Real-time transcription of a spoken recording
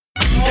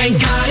Thank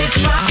God it's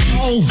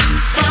Friday.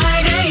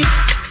 Friday.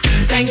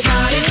 Thank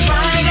God it's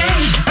Friday.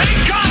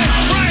 Thank God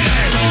it's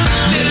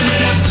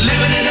Friday.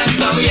 Living it up,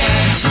 oh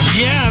yeah.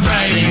 Yeah,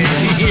 baby.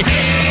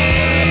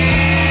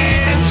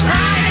 It's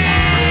Friday.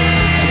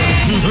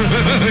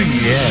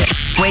 Yeah.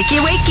 Wakey,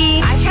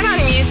 wakey. I turn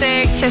on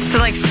music just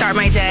to start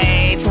my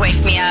day, to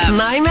wake me up.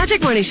 My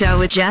Magic Morning Show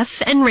with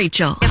Jeff and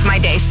Rachel. It's my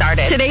day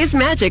started. Today's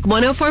Magic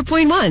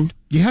 104.1.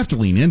 You have to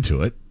lean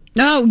into it.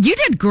 Oh, you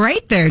did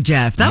great there,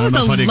 Jeff. That was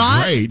a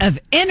lot of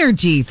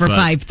energy for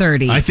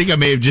 5:30. I think I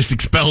may have just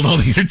expelled all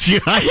the energy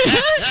I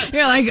had.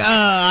 You're like, oh, all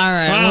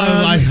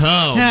right.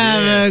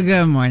 Have a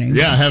good morning.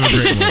 Yeah, have a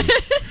great morning.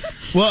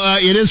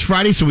 Well, it is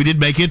Friday, so we did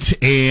make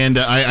it. And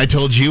I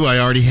told you I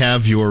already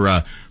have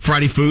your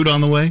Friday food on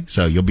the way,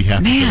 so you'll be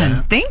happy for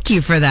that. Thank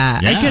you for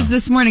that. Yeah. Because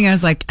this morning I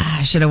was like,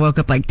 I should have woke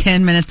up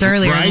 10 minutes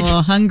earlier. Right? I'm a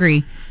little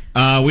hungry.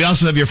 We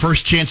also have your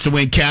first chance to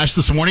win cash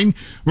this morning.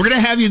 We're going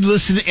to have you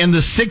listen in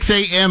the 6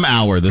 a.m.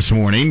 hour this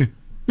morning.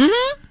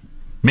 Mm-hmm.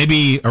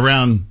 Maybe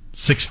around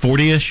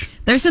 6:40-ish.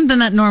 There's something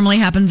that normally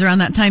happens around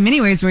that time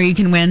anyways where you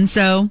can win,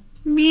 so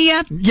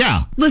yeah.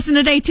 Listen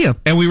today too.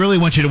 And we really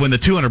want you to win the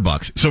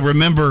 $200. So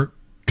remember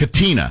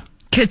Katina.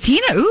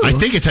 Katina, ooh. I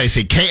think it's how you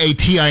say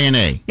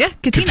Katina. Yeah,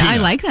 Katina. I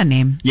like that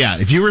name. Yeah,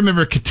 if you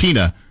remember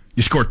Katina,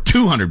 you score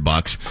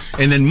 $200,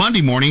 and then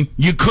Monday morning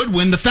you could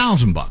win the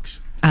 $1,000.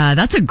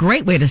 That's a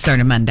great way to start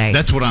a Monday.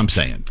 That's what I'm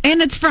saying.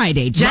 And it's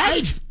Friday, Jeff.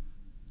 Right?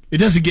 It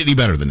doesn't get any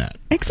better than that.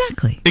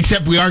 Exactly.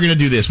 Except we are going to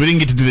do this. We didn't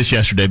get to do this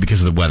yesterday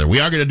because of the weather. We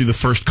are going to do the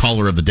first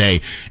caller of the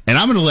day, and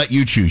I'm going to let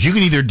you choose. You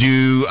can either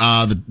do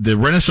the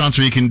Renaissance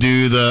or you can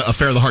do the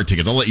Affair of the Heart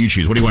tickets. I'll let you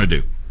choose. What do you want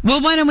to do? Well,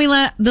 why don't we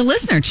let the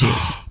listener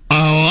choose?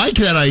 I like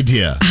that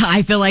idea.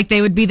 I feel like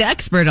they would be the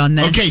expert on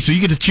this. Okay, so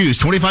you get to choose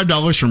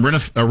 $25 from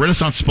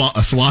Renaissance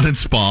Salon and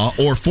Spa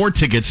or 4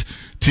 tickets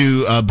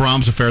to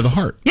Brahms' Affair of the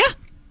Heart. Yeah.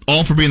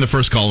 All for being the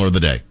first caller of the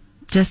day.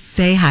 Just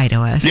say hi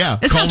to us. Yeah,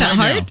 it's call not that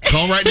right hard. now.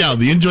 Call right now.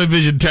 The Enjoy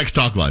Vision text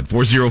talk line,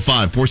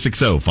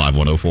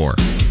 405-460-5104.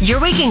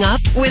 You're waking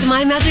up with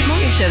My Magic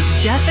Morning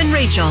Show's Jeff and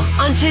Rachel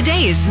on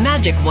today's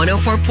Magic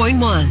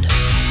 104.1.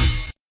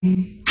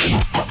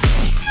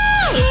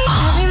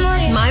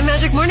 My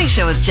Magic Morning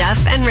Show with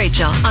Jeff and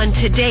Rachel on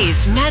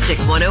today's Magic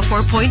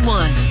 104.1.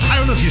 I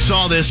don't know if you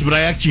saw this, but I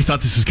actually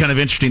thought this is kind of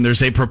interesting.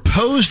 There's a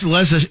proposed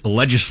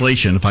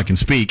legislation, if I can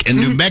speak, in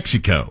New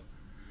Mexico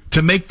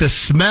to make the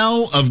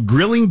smell of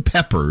grilling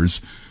peppers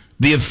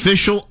the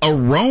official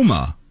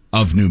aroma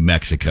of New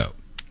Mexico.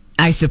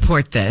 I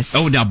support this.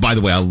 Oh, now, by the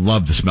way, I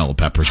love the smell of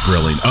peppers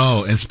grilling.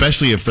 Oh, and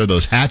especially if they're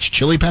those Hatch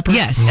chili peppers.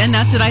 Yes, and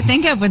that's what I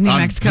think of with New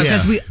Mexico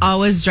because we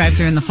always drive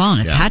through in the fall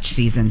and it's Hatch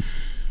season.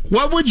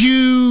 What would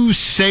you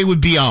say would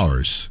be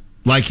ours?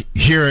 Like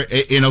here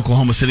in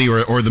Oklahoma City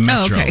or the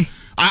Metro? Oh, okay.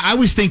 I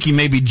was thinking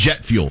maybe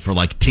jet fuel for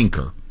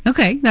Tinker.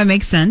 Okay, that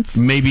makes sense.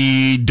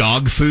 Maybe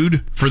dog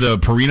food for the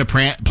Purina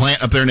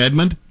plant up there in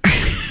Edmond.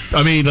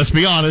 I mean, let's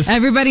be honest.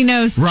 Everybody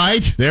knows.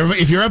 Right?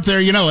 If you're up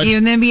there, you know it.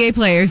 Even the NBA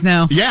players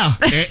know. Yeah,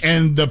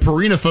 and the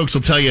Purina folks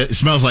will tell you it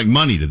smells like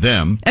money to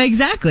them.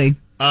 Exactly.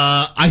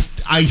 I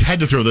had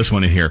to throw this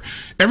one in here.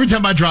 Every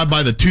time I drive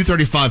by the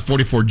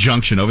 235-44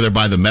 junction over there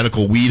by the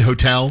Medical Weed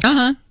Hotel,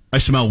 I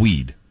smell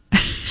weed.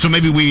 So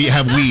maybe we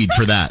have weed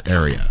for that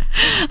area.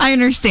 I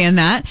understand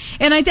that,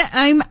 and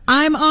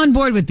I'm on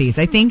board with these.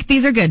 I think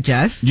these are good,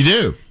 Jeff. You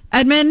do.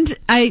 Edmond,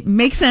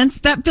 makes sense.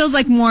 That feels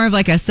like more of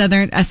a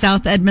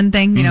South Edmond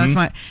thing. You know, it's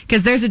more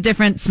because there's a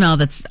different smell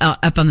that's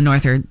up on the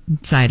northern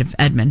side of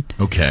Edmond.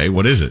 Okay,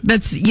 what is it?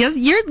 That's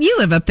you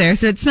live up there,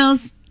 so it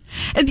smells.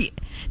 Do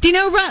you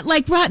know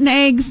rotten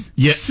eggs?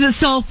 Yes.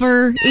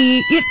 Sulfur.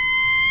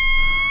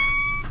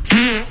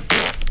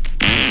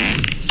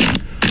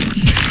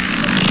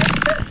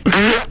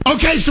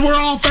 Okay, so we're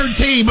all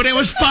 13, but it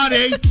was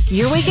funny.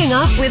 You're waking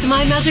up with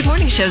My Magic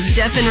Morning Show's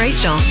Jeff and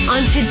Rachel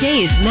on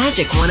today's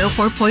Magic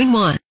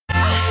 104.1.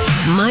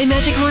 My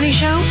Magic Morning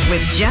Show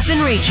with Jeff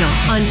and Rachel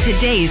on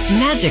today's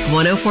Magic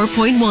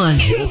 104.1.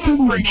 Jeff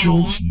and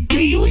Rachel's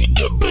Daily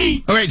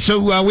Debate. All right,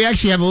 so we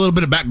actually have a little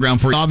bit of background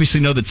for you.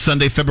 Obviously know that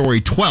Sunday,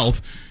 February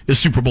 12th is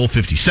Super Bowl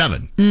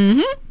 57. Mm-hmm.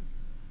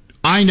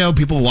 I know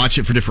people watch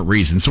it for different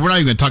reasons, so we're not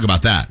even going to talk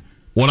about that.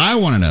 What I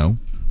want to know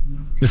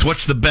is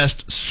what's the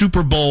best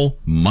Super Bowl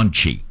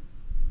munchie?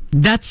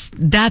 That's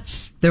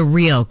the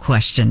real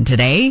question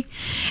today.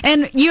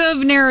 And you have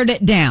narrowed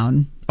it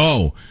down.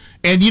 Oh,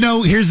 and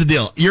here's the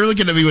deal. You're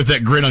looking at me with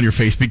that grin on your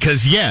face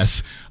because,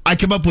 yes, I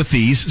come up with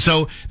these.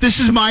 So this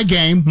is my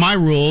game, my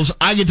rules.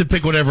 I get to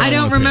pick whatever I want to pick.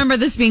 I don't remember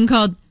this being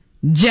called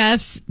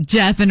Jeff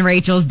and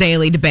Rachel's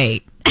Daily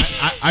Debate.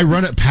 I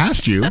run it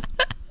past you.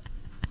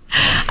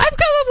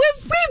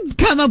 We've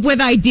come up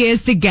with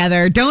ideas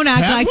together. Don't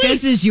act like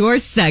this is your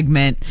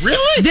segment.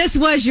 Really? This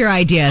was your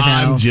idea, though.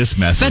 I'm just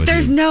messing with you. But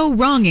there's no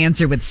wrong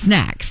answer with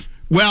snacks.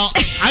 Well,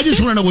 I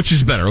just want to know which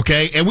is better,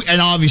 okay?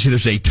 And obviously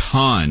there's a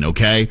ton,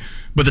 okay?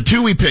 But the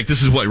two we picked,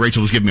 this is what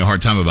Rachel was giving me a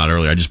hard time about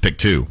earlier. I just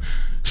picked 2.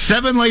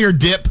 7-layer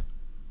dip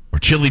or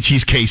chili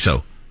cheese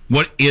queso.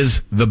 What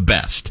is the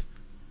best?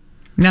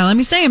 Now, let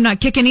me say, I'm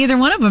not kicking either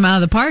one of them out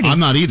of the party. I'm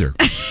not either.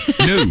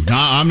 No,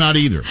 I'm not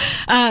either.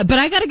 But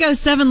I got to go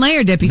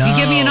 7-layer dip. If you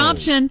give me an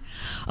option,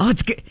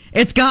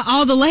 it's got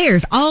all the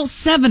layers, all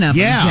 7 of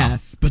them,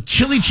 Jeff. But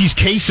chili cheese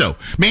queso,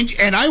 man,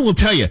 and I will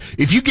tell you,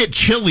 if you get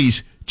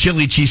Chili's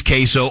chili cheese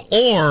queso,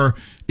 or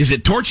is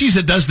it Torchy's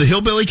that does the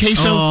hillbilly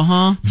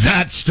queso?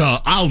 That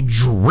stuff, I'll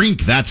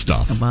drink that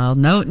stuff. Well,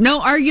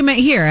 no argument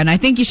here, and I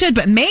think you should,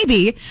 but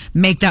maybe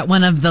make that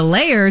one of the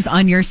layers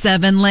on your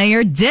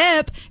 7-layer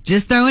dip.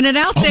 Just throwing it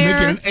out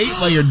there. Make it an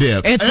 8-layer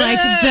dip. It's like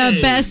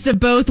the best of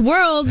both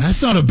worlds.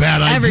 That's not a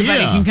bad idea.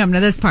 Everybody can come to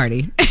this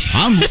party.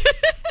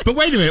 But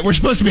wait a minute, we're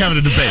supposed to be having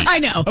a debate. I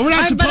know. We're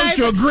not supposed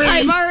to agree.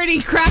 I've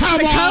already cracked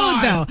the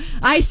code, though.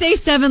 I say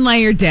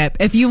 7-layer dip.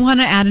 If you want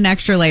to add an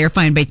extra layer,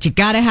 fine, but you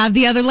got to have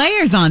the other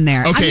layers on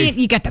there. Okay. I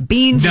mean, you got the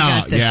beans, you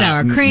got the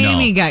sour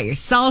cream, you got your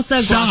salsa,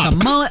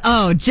 guacamole.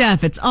 Oh,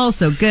 Jeff, it's all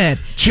so good.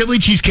 Chili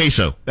cheese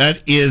queso.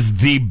 That is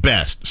the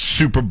best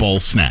Super Bowl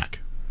snack.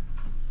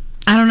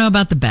 I don't know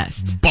about the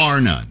best.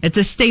 Bar none. It's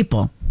a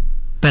staple.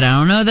 But I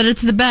don't know that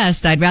it's the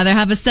best. I'd rather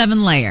have a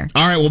 7-layer.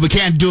 All right, well, we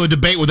can't do a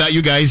debate without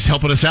you guys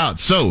helping us out.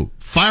 So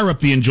fire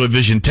up the Enjoy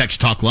Vision text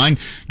talk line.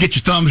 Get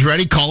your thumbs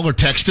ready. Call or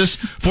text us,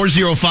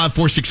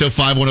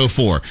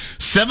 405-460-5104.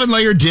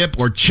 7-layer dip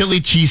or chili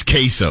cheese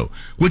queso.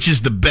 Which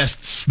is the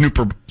best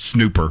Super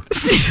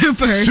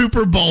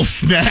Bowl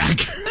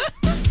snack?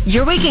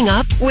 You're waking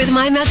up with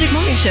My Magic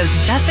Morning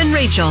Show's Jeff and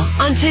Rachel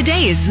on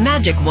today's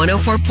Magic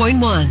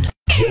 104.1.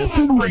 Jeff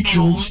and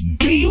Rachel's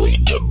Daily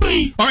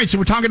Debate. All right, so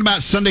we're talking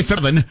about Sunday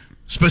 7.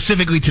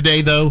 Specifically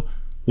today, though,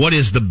 what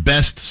is the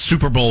best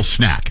Super Bowl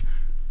snack?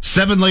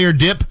 7-layer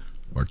dip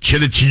or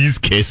chili cheese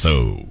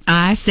queso?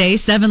 I say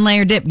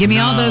 7-layer dip. Give me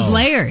all those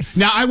layers.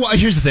 Now,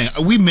 here's the thing.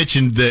 We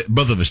mentioned that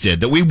both of us did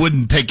that we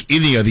wouldn't take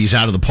any of these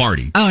out of the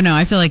party. Oh, no,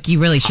 I feel like you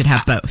really should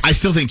have both. I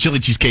still think chili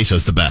cheese queso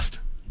is the best.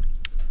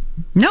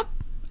 Nope.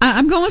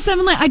 I'm going with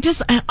 7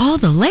 layers. All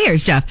the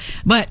layers, Jeff.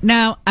 But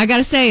now, I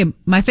gotta say,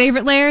 my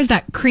favorite layer is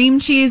that cream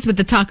cheese with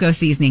the taco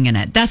seasoning in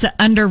it. That's an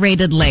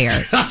underrated layer.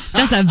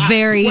 That's a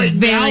very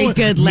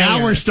good layer.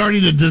 Now we're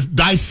starting to just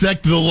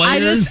dissect the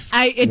layers.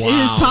 It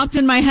just popped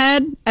in my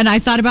head, and I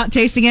thought about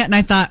tasting it, and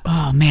I thought,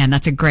 oh man,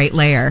 that's a great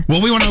layer.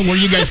 Well, we want to know where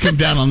you guys come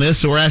down on this,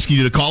 so we're asking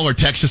you to call or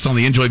text us on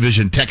the Enjoy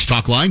Vision text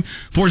talk line,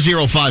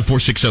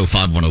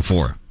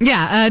 405-460-5104.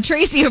 Yeah,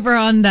 Tracy over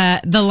on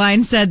the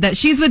line said that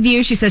she's with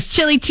you. She says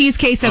chili cheese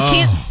queso,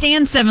 can't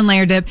stand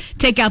 7-layer dip.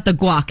 Take out the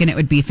guac and it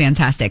would be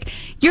fantastic.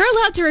 You're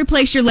allowed to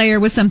replace your layer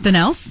with something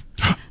else.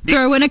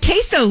 Throw in a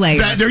queso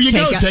layer. There you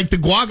go. Take the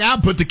guac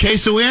out, put the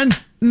queso in.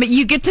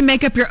 You get to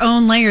make up your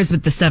own layers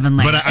with the 7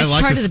 layers. But I it's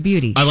like part of the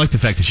beauty. I like the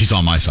fact that she's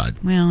on my side.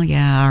 Well,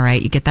 yeah, all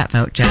right. You get that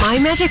vote, Jeff. My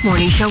Magic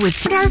Morning Show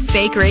with our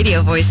fake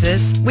radio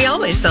voices. We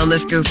always sound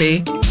this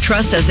goofy.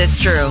 Trust us,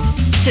 it's true.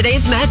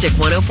 Today's Magic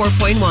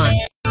 104.1.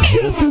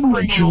 Jeff and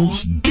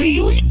Rachel's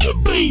Daily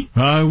Debate.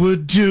 I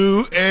would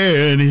do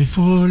anything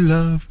for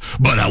love,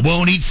 but I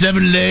won't eat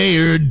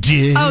 7-layer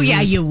dip. Oh,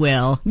 yeah, you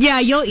will. Yeah,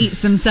 you'll eat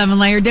some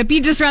 7-layer dip.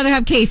 You'd just rather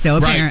have queso,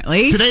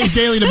 apparently. Right. Today's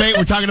Daily Debate,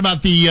 we're talking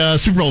about the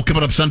Super Bowl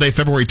coming up Sunday,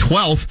 February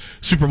 12th,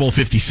 Super Bowl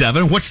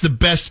 57. What's the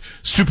best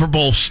Super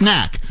Bowl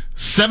snack?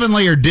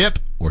 7-layer dip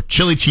or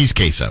chili cheese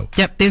queso?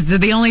 Yep, these are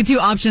the only two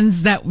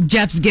options that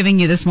Jeff's giving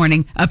you this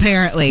morning,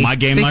 apparently. My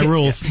game, my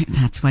rules.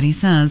 That's what he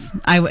says.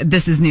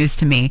 This is news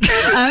to me.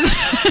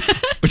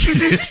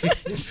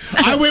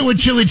 I went with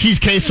chili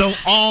cheese queso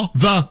all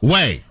the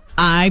way.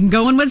 I'm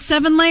going with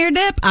 7-layer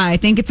dip. I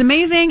think it's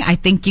amazing. I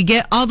think you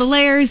get all the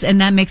layers, and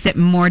that makes it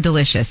more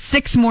delicious.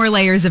 6 more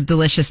layers of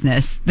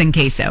deliciousness than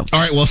queso. All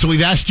right, well, so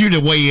we've asked you to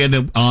weigh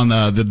in on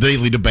the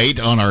daily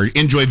debate on our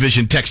Enjoy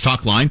Vision text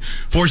talk line,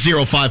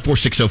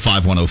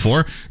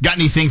 405-460-5104. Got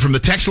anything from the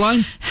text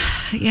line?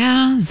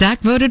 Yeah, Zach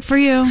voted for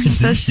you. He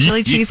says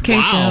chili cheese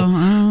queso.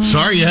 Wow. Oh,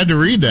 sorry you had to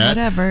read that.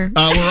 Whatever.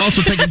 We're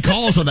also taking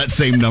calls on that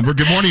same number.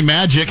 Good morning,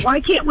 Magic. Why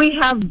can't we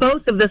have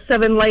both of the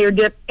 7-layer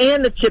dip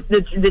and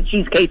the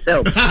cheese queso?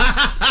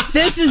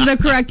 This is the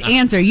correct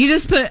answer. You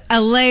just put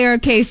a layer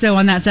of queso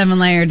on that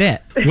 7-layer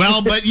dip.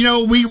 Well, but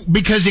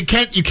because you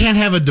can't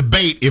have a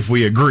debate if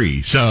we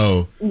agree.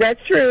 So that's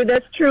true and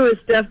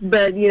stuff.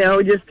 But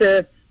just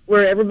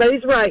where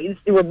everybody's right,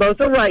 we're both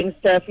are right and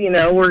stuff.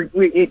 We're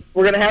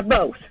gonna have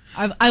both.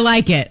 I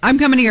like it. I'm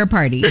coming to your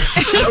party.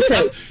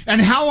 Okay.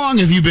 And how long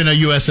have you been a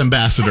U.S.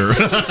 ambassador?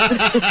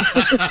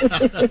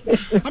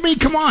 I mean,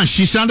 come on.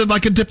 She sounded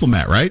like a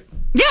diplomat, right?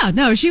 Yeah,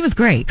 no, she was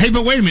great. Hey,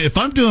 but wait a minute. If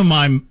I'm doing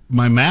my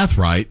math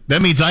right,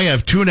 that means I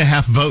have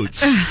 2.5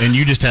 votes, and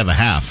you just have a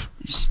half.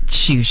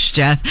 Shoosh,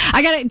 Jeff.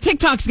 I got it.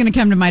 TikTok's going to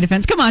come to my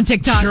defense. Come on,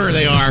 TikTok. Sure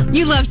they are.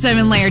 You love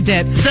 7-layer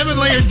dip.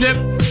 7-layer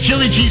dip,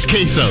 chili cheese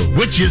queso.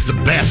 Which is the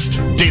best?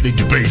 Daily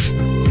debate.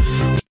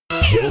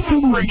 Jeff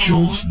and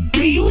Rachel's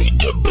Daily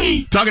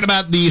Debate. Talking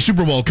about the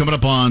Super Bowl coming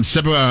up on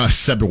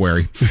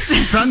February.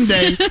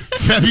 Sunday,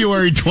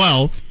 February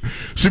 12th,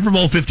 Super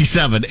Bowl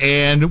 57.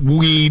 And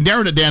we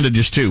narrowed it down to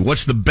just 2.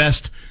 What's the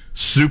best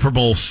Super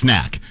Bowl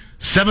snack?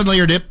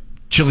 7-layer dip,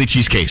 chili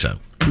cheese queso.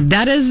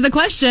 That is the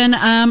question.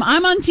 I'm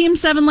on team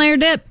 7-layer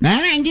dip.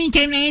 I'm on team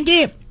 7-layer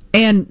dip.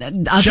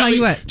 And I'll tell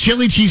you what.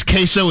 Chili Cheese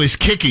Queso is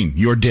kicking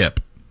your dip.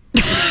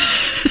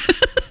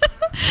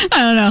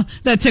 I don't know.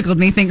 That tickled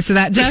me. Thanks for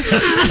that, Jeff.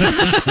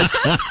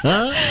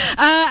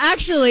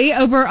 Actually,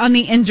 over on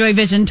the Enjoy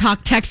Vision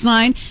Talk text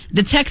line,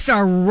 the texts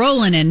are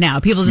rolling in now.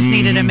 People just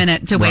needed a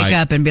minute to wake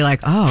up and be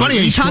like, oh, funny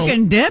how you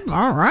talking dip?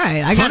 All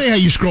right. Funny how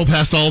you scroll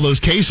past all those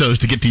quesos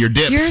to get to your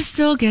dips. You're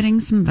still getting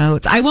some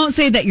votes. I won't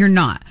say that you're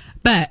not,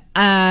 but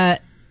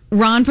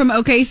Ron from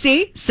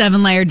OKC,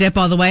 7-layer dip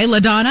all the way.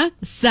 LaDonna,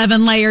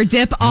 7-layer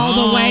dip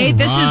all the way.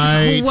 This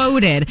is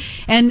quoted.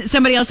 And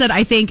somebody else said,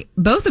 I think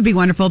both would be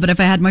wonderful, but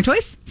if I had my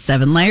choice,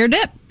 7-layer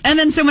dip. And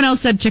then someone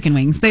else said chicken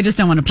wings. They just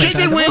don't want to play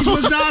Chicken wings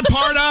was not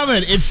part of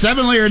it. It's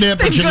 7-layer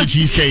dip or chili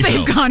cheese queso.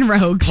 They've gone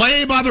rogue.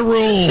 Play by the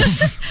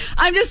rules.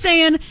 I'm just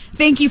saying,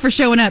 thank you for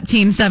showing up,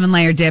 Team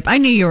 7-layer dip. I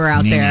knew you were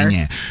out there.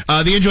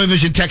 The Enjoy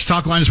Vision text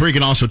talk line is where you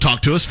can also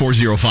talk to us,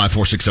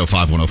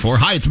 405-460-5104.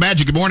 Hi, it's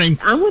Magic. Good morning.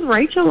 I'm with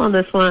Rachel on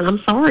this one. I'm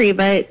sorry,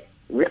 but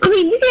I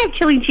mean, you can have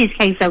chili cheese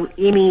queso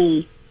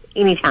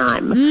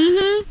anytime.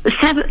 Mm-hmm.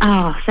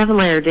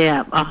 7-layer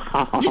dip.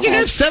 Oh. You can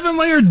have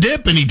 7-layer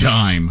dip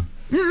anytime.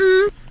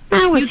 Mm-mm.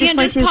 No, you can't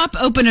just pop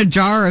open a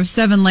jar of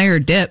 7-layer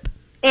dip.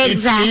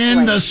 Exactly. It's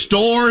in the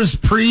stores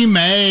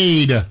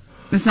pre-made.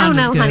 It's not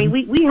no, honey.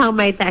 We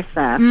homemade that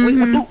stuff.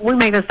 Mm-hmm. We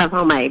make that stuff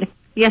homemade.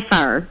 Yes,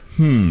 sir.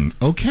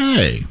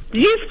 Okay.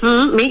 Did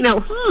you me? No,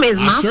 is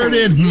my I sure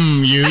thing.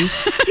 did you.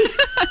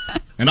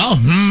 And I'll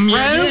you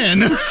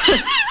again.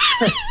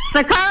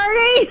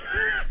 Security,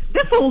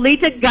 this will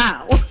need to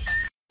go.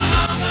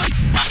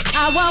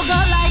 I woke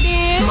up like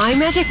this. My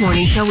Magic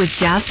Morning Show with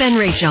Jeff and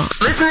Rachel.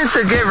 Listening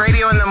to good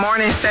radio in the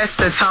morning sets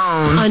the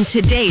tone. On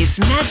today's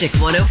Magic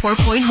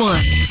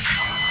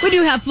 104.1. We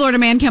do have Florida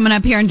Man coming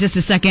up here in just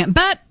a second,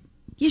 but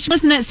you should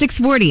listen at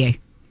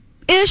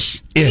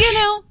 640-ish. You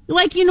know,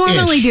 like you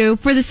normally do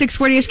for the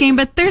 640-ish game,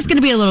 but there's going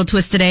to be a little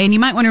twist today, and you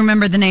might want to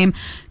remember the name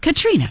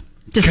Katrina.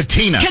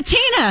 Katina.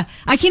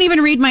 I can't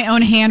even read my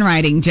own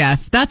handwriting,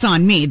 Jeff. That's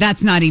on me.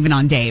 That's not even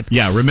on Dave.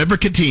 Yeah, remember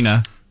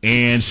Katina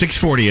and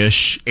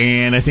 640-ish,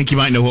 and I think you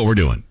might know what we're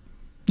doing.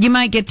 You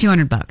might get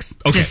 $200.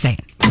 Okay. Just saying.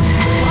 Florida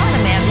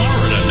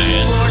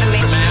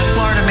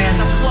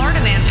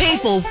man.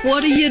 People,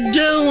 what are you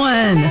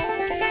doing?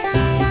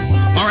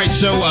 All right,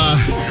 so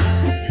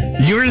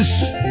yours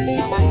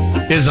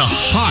is a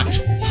hot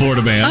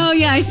Florida man. Oh,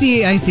 yeah, I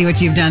see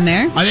what you've done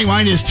there. I think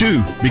mine is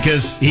too,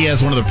 because he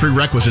has one of the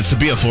prerequisites to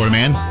be a Florida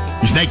man.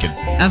 He's naked.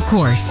 Of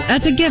course.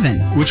 That's a given.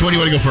 Which one do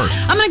you want to go first?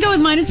 I'm going to go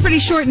with mine. It's pretty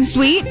short and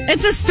sweet.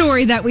 It's a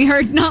story that we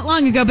heard not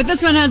long ago, but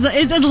this one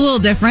it's a little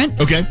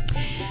different. Okay.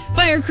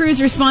 Fire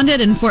crews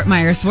responded in Fort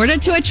Myers, Florida,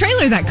 to a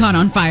trailer that caught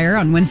on fire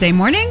on Wednesday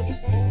morning.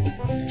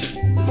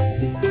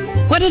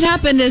 What had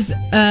happened is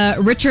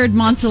Richard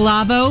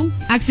Montalavo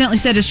accidentally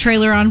set his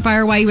trailer on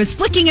fire while he was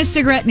flicking a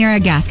cigarette near a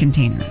gas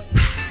container.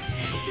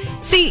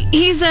 See,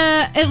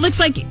 it looks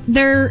like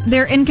their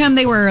income,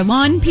 they were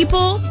lawn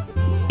people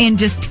and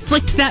just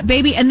flicked that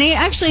baby, and they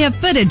actually have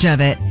footage of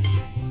it.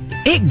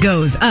 It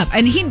goes up,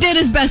 and he did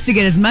his best to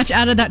get as much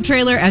out of that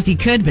trailer as he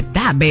could, but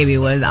that baby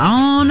was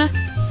on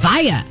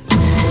fire.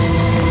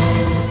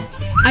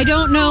 I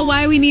don't know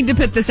why we need to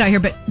put this out here,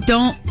 but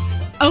don't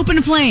open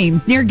a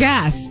flame near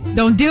gas.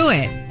 Don't do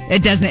it.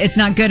 It's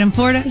not good in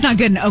Florida. It's not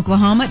good in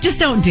Oklahoma. Just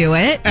don't do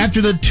it.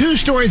 After the 2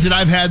 stories that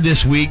I've had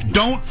this week,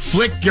 don't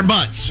flick your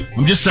butts.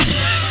 I'm just saying.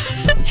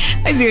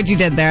 I see what you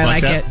did there. I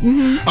like it.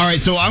 Mm-hmm. All right,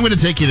 so I'm going to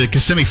take you to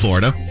Kissimmee,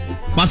 Florida.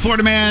 My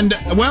Florida man,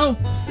 well,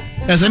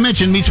 as I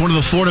mentioned, meets one of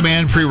the Florida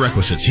man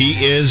prerequisites. He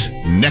is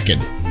naked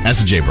as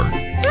a jaybird.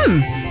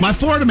 My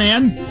Florida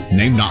man,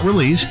 name not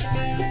released,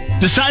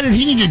 decided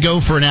he needed to go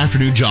for an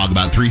afternoon jog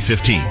about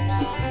 3:15.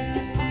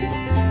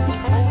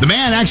 The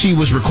man actually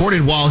was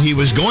recorded while he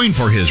was going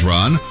for his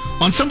run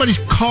on somebody's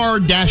car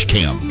dash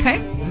cam. Okay.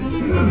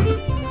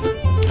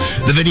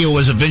 The video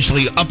was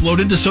eventually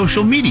uploaded to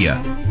social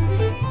media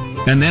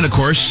and then, of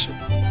course,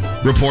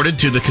 reported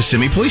to the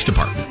Kissimmee Police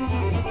Department.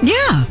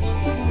 Yeah.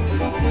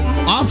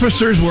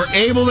 Officers were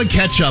able to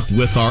catch up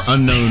with our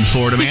unknown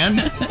Florida man.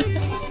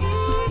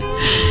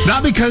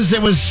 Not because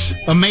it was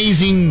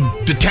amazing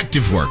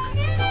detective work.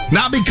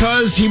 Not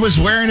because he was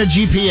wearing a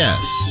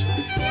GPS.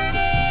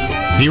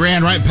 He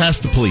ran right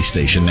past the police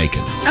station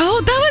naked.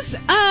 Oh, that was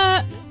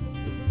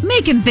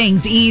making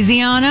things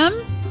easy on him.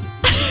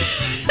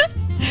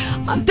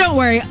 Don't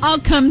worry, I'll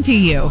come to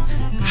you.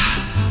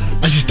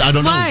 I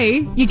don't know.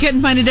 Why? You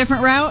couldn't find a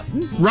different route?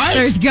 Right.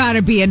 There's got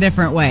to be a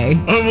different way.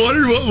 I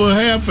wonder what will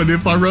happen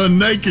if I run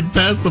naked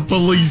past the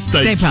police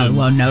station. They probably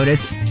won't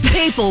notice.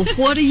 People,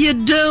 what are you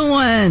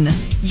doing?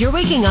 You're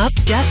waking up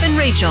Jeff and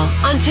Rachel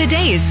on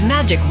today's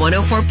Magic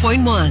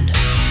 104.1.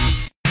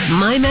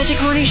 My Magic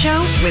Morning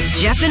Show with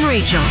Jeff and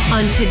Rachel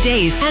on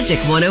today's Magic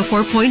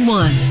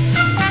 104.1.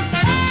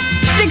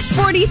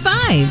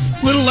 6:45.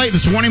 A little late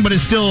this morning, but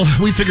it's still,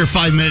 we figure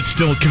 5 minutes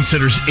still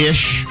considers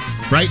ish,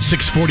 right?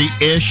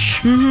 6:40-ish.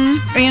 Mm-hmm.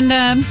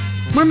 And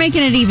we're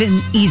making it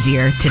even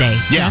easier today.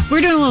 Yeah.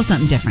 We're doing a little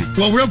something different.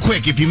 Well, real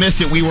quick, if you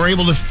missed it, we were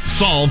able to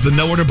solve the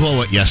nowhere to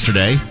blow it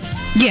yesterday.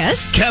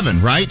 Yes.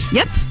 Kevin, right?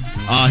 Yep.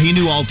 He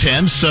knew all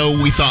 10, so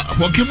we thought,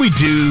 what can we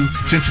do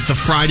since it's a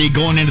Friday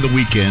going into the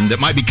weekend that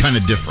might be kind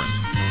of different?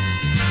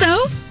 So,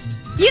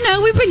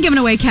 we've been giving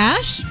away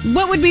cash.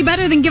 What would be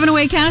better than giving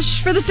away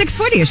cash for the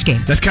 640-ish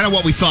game? That's kind of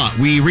what we thought.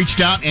 We reached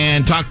out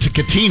and talked to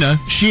Katina.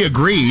 She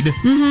agreed.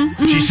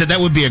 She said that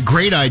would be a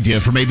great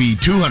idea for maybe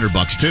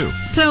 $200 too.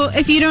 So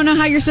if you don't know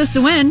how you're supposed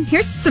to win,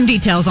 here's some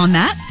details on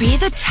that. Be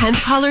the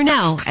 10th caller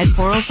now at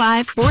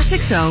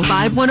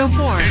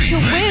 405-460-5104 to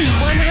win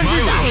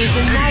 $100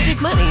 in magic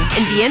money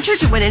and be entered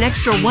to win an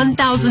extra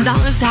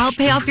 $1,000 to help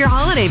pay off your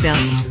holiday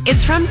bills.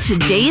 It's from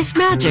today's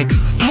Magic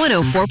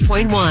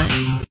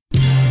 104.1.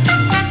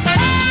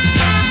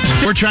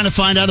 We're trying to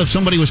find out if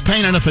somebody was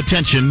paying enough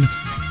attention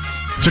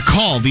to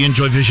call the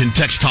Enjoy Vision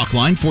text talk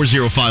line,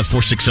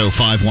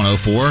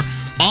 405-460-5104.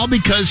 All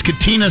because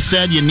Katina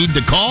said you need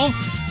to call?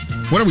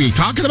 What are we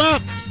talking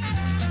about?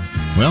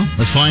 Well,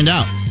 let's find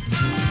out.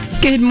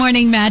 Good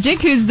morning,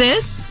 Magic. Who's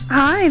this?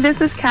 Hi, this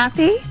is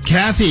Kathy.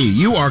 Kathy,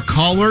 you are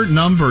caller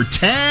number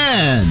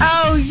 10.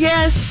 Oh,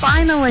 yes,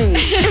 finally.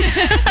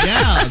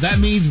 Yeah, that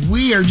means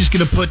we are just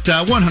going to put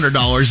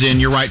 $100 in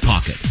your right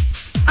pocket.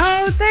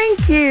 Oh,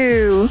 thank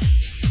you.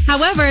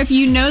 However, if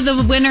you know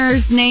the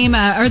winner's name,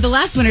 or the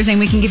last winner's name,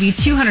 we can give you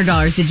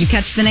 $200. Did you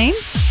catch the name?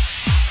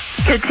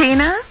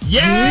 Katina?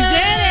 Yeah! You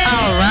did it!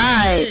 All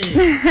right.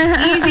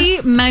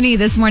 Easy money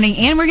this morning.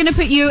 And we're going to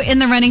put you in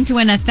the running to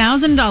win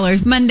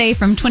 $1,000 Monday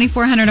from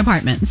 2400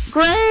 Apartments.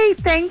 Great.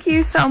 Thank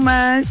you so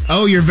much.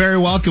 Oh, you're very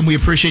welcome. We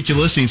appreciate you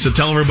listening. So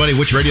tell everybody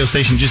which radio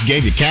station just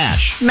gave you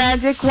cash.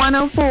 Magic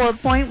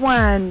 104.1.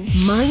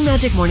 My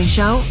Magic Morning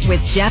Show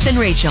with Jeff and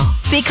Rachel.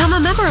 Become a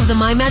member of the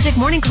My Magic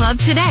Morning Club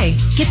today.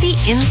 Get the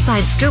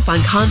inside scoop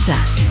on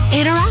contests,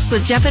 interact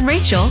with Jeff and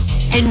Rachel,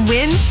 and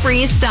win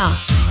free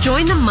stuff.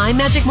 Join the My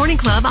Magic Morning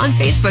Club on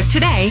Facebook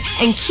today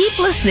and keep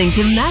listening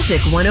to Magic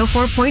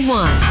 104.1.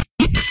 Rise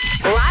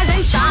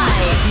and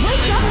shine.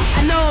 Wake up.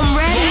 I know I'm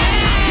ready.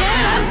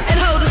 Get up and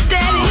hold it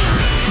steady.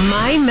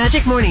 My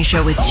Magic Morning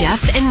Show with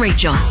Jeff and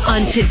Rachel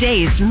on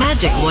today's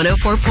Magic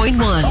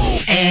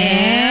 104.1.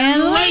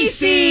 And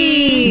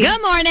Lacey.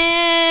 Good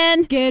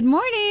morning. Good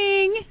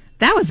morning.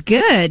 That was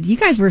good. You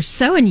guys were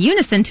so in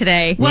unison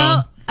today.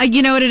 Well,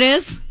 you know what it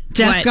is?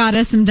 Jeff What? got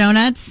us some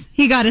donuts.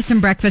 He got us some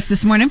breakfast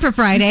this morning for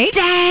Friday.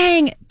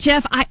 Dang,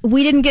 Jeff,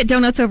 we didn't get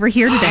donuts over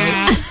here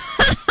today.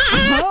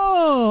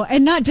 Oh,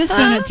 and not just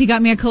donuts. He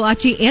got me a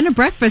kolache and a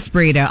breakfast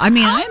burrito. I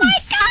mean, I'm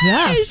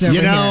stuffed over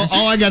You know, here.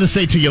 all I got to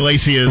say to you,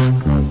 Lacey, is...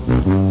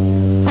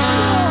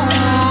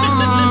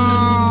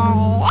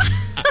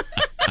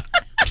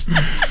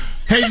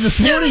 Hey, this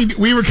morning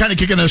we were kind of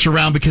kicking this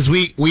around because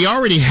we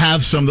already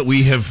have some that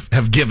we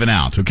have given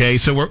out, okay?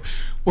 So we're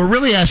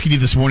really asking you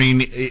this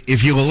morning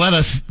if you will let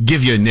us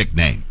give you a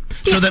nickname.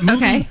 So that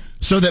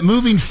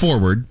moving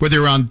forward, whether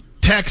you're on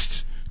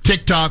text,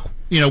 TikTok,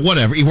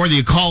 whatever, whether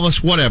you call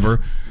us,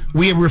 whatever,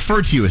 we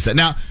refer to you as that.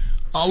 Now,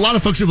 a lot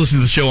of folks that listen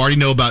to the show already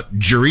know about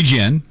Jury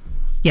Jen.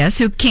 Yes,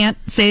 who can't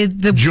say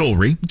the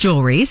Jewelry,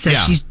 so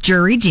Yeah. she's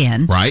Jury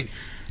Jen. right?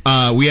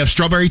 We have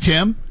Strawberry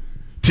Tim.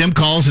 Tim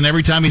calls, and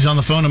every time he's on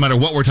the phone, no matter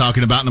what we're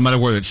talking about, no matter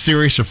whether it's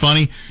serious or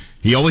funny,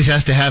 he always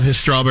has to have his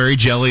strawberry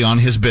jelly on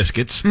his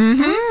biscuits.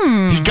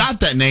 Mm-hmm. He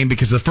got that name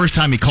because the first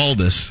time he called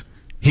us,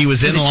 he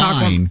was in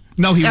line.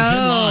 No, he was in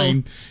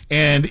line,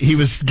 and he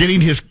was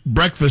getting his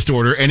breakfast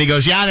order, and he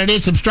goes, "Yeah, I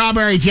need some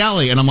strawberry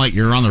jelly." And I'm like,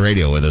 "You're on the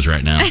radio with us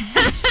right now."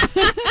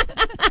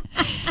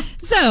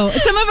 So,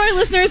 some of our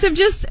listeners have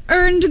just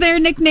earned their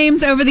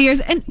nicknames over the years,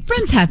 and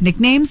friends have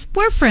nicknames.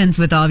 We're friends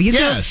with all of you.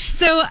 Yes.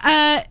 So,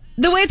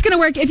 the way it's going to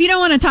work, if you don't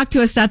want to talk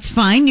to us, that's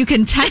fine. You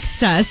can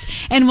text us,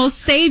 and we'll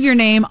save your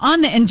name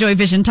on the Enjoy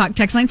Vision Talk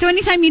text line. So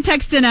anytime you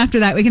text in after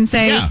that, we can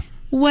say,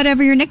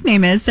 whatever your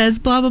nickname is, says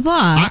blah, blah,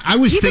 blah. I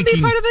was you thinking...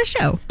 can be part of the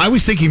show. I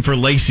was thinking for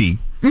Lacey,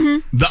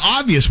 the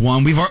obvious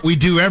one we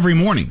do every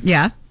morning.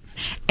 Yeah.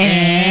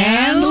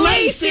 And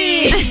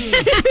Lacey!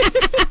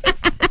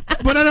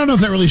 But I don't know if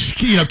that really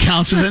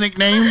counts as a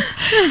nickname.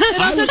 It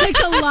also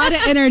takes a lot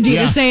of energy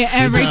to say it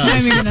every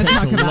time you're going to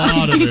talk about it. A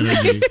lot of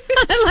energy.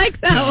 I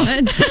like that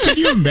one. Can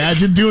you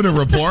imagine doing a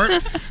report?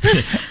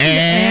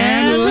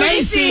 And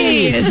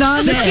Lacey is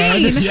on the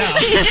scene. Yeah.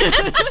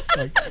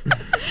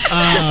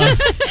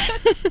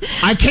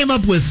 I came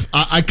up with,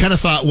 I kind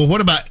of thought, well,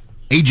 what about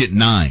Agent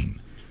 9?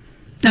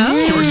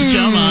 Oh. George the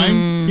Channel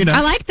 9.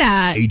 I like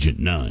that. Agent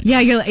 9. Yeah,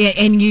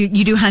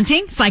 you do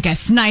hunting? It's like a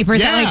sniper.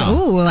 Yeah.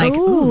 Ooh,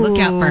 look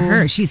out for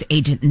her. She's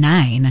Agent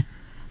 9.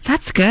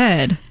 That's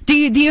good. Do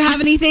you have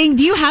anything?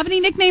 Do you have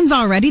any nicknames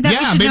already that we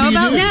should know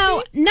about?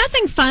 No,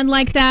 nothing fun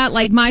like that.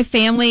 Like my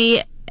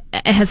family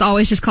has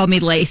always just called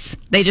me Lace.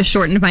 They just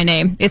shortened my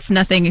name. It's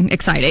nothing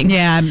exciting.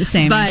 Yeah, I'm the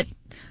same.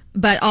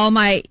 But all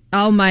my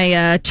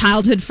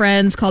childhood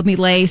friends called me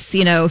Lace.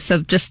 So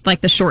just like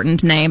the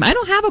shortened name. I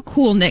don't have a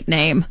cool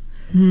nickname.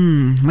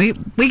 We got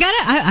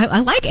it.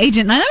 I like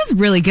Agent 9. That was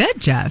really good,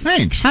 Jeff.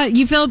 Thanks.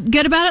 You feel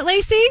good about it,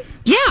 Lacey?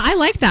 Yeah, I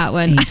like that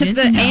one. Agent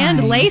 9.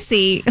 And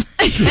Lacey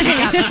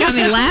got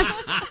me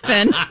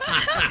laughing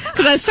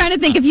because I was trying to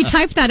think if you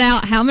typed that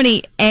out, how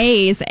many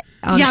A's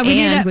on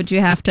and would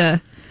you have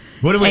to?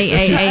 What do we?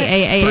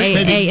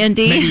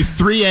 A-A-A-A-A-A-N-D? Maybe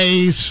 3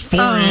 A's,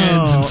 4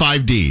 N's, and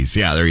 5 D's.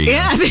 Yeah, there you go.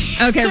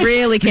 Yeah. Okay,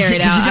 really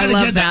carried out. I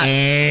love that.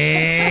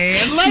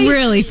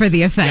 Really for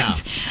the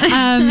effect.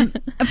 Yeah.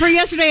 For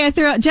yesterday, I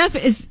threw out Jeff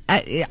is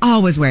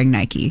always wearing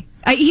Nike.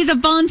 He's a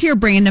volunteer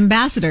brand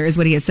ambassador, is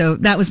what he is. So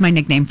that was my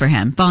nickname for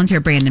him, volunteer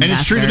brand ambassador. And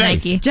it's true today.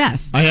 Nike.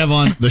 Jeff. I have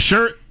on the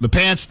shirt, the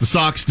pants, the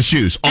socks, the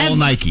shoes, all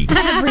Nike.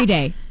 Every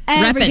day.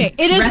 Every day.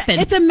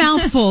 Reppin'. It's a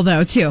mouthful,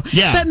 though, too.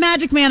 Yeah. But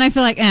Magic Man, I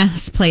feel like,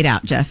 it's played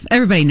out, Jeff.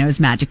 Everybody knows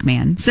Magic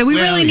Man. So we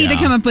really need to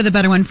come up with a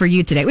better one for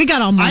you today. We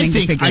got all morning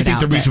to figure it out. I think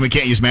the reason we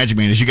can't use Magic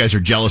Man is you guys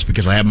are jealous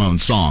because I have my own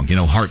song. You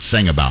know, Heart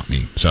sang about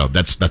me. So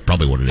that's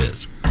probably what it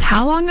is.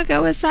 How long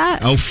ago was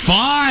that? Oh,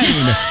 fine.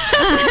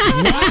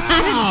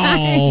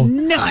 Wow.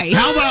 Nice.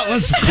 How about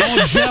let's call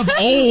Jeff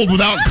old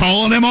without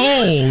calling him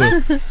old?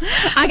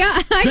 I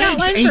got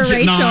one for Agent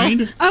Rachel.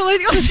 9.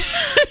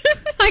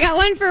 I got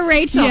one for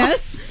Rachel.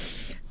 Yes.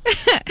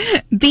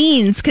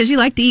 Beans, because you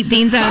like to eat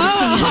beans out of the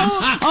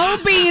can. Oh,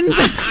 beans.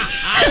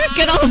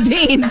 Good old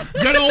beans.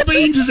 Good old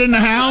Beans is in the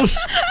house.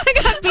 I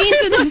got beans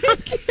in the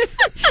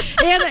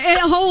And it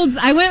holds.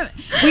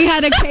 We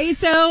had a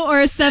queso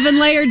or a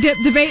 7-layer dip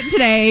debate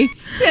today.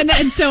 And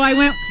so I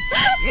went,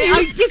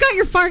 you got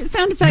your fart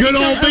sound effects. Good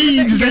old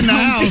Beans is in the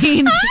house.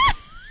 Beans.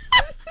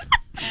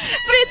 But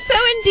it's so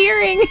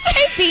endearing.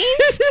 Hey,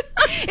 Beans.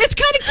 It's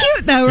kind of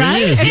cute, though,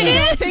 right? is, And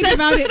yeah. don't think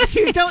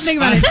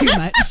about it too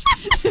much.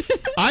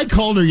 I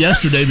called her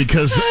yesterday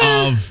because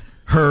of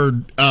her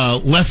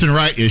left and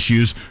right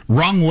issues.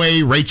 Wrong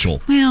way, Rachel.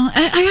 Well,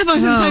 I have a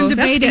hard time that's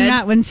debating good.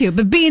 that one, too.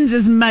 But Beans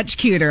is much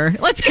cuter.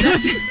 Let's go.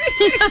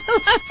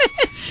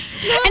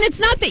 And it's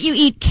not that you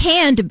eat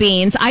canned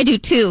beans. I do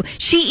too.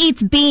 She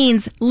eats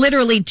beans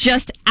literally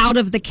just out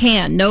of the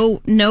can. No,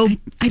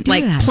 I do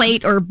like that.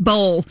 plate or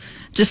bowl.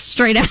 Just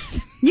straight out.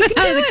 You can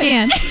do the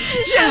can.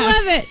 I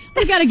love it.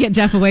 We got to get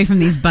Jeff away from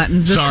these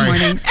buttons this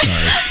morning.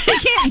 Sorry. He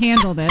can't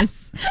handle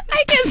this.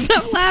 I can't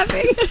stop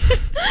laughing.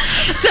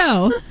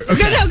 So,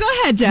 go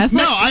ahead, Jeff.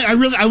 No,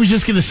 I was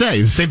just going to say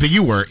the same thing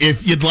you were.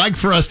 If you'd like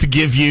for us to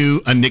give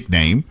you a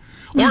nickname,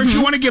 or if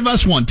you want to give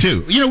us one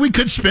too, we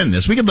could spin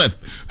this. We could let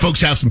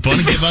folks have some fun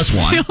and give us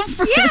one.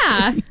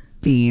 Yeah.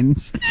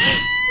 Beans.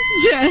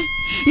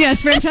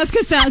 Yes,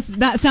 Francesca says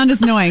that sound is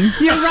annoying.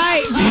 You're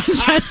right,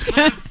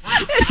 Francesca.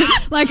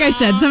 Like I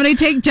said, somebody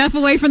take Jeff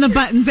away from the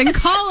buttons and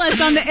call us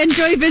on the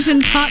Enjoy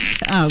Vision Top.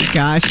 Oh,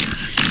 gosh.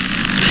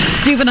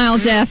 Juvenile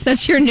Jeff.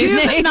 That's your new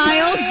name.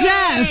 Juvenile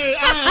Jeff. Hey,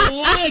 I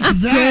like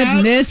that.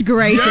 Goodness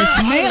gracious.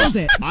 Yeah, Nailed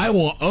it. I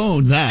will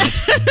own that.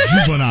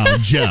 Juvenile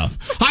Jeff.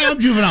 Hi, I'm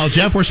Juvenile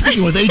Jeff. We're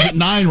speaking with Agent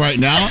 9 right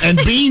now, and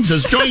Beans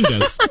has joined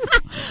us.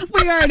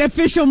 We are an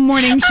official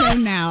morning show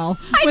now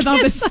with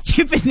all the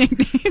stupid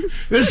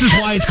nicknames. This is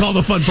why it's called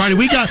a Fun Friday.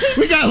 We got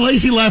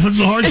Lacey laughing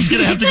so hard she's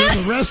going to have to go to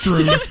the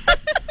restroom.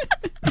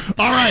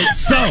 All right,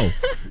 so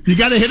you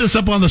got to hit us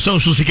up on the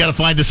socials. You got to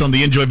find us on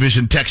the Enjoy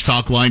Vision text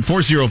talk line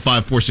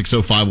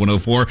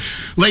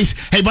 405-460-5104. Lace,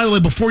 hey, by the way,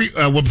 before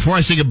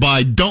I say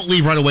goodbye, don't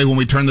leave right away when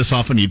we turn this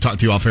off. I need to talk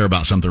to you off air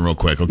about something real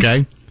quick,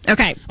 okay?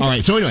 Okay. All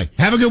right. So anyway,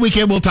 have a good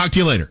weekend. We'll talk to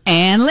you later.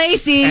 And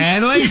Lacey.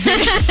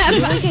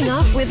 Waking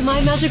up with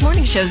My Magic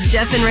Morning Show's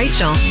Jeff and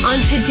Rachel on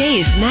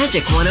today's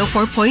Magic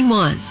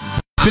 104.1.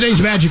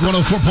 Today's Magic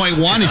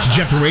 104.1. It's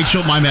Jeff and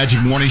Rachel, My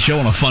Magic Morning Show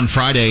on a Fun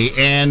Friday.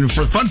 And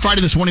for Fun Friday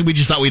this morning, we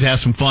just thought we'd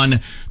have some fun,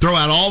 throw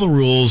out all the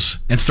rules,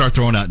 and start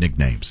throwing out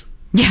nicknames.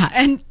 Yeah,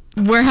 and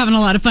we're having a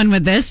lot of fun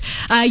with this.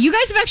 You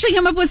guys have actually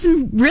come up with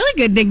some really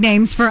good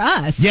nicknames for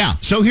us. Yeah.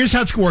 So here's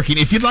how it's working.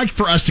 If you'd like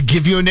for us to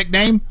give you a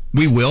nickname,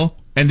 we will.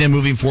 And then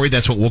moving forward,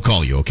 that's what we'll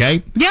call you,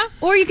 okay? Yeah,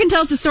 or you can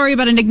tell us a story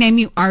about a nickname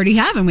you already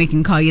have, and we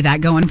can call you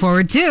that going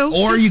forward, too.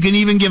 Or you can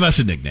even give us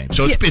a nickname.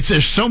 So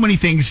there's so many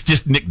things,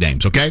 just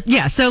nicknames, okay?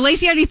 Yeah, so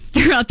Lacey already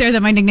threw out there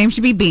that my nickname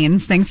should be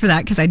Beans. Thanks for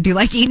that, because I do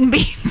like eating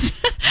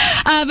beans.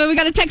 But we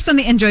got a text on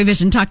the Enjoy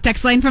Vision Talk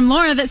text line from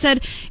Laura that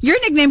said, your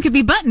nickname could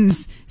be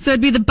Buttons. So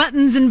it'd be the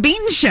Buttons and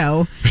Beans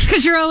Show,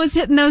 because you're always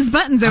hitting those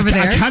buttons over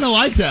there. I kind of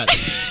like that.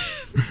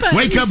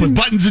 Wake up with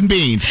buttons and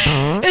beans.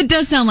 It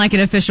does sound like an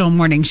official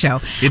morning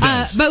show. It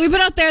does. But we put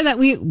out there that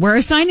we're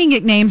assigning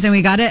nicknames, and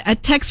we got a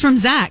text from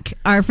Zach.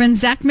 Our friend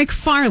Zach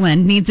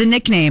McFarland needs a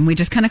nickname. We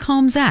just kind of call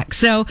him Zach.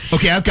 So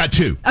Okay, I've got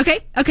two.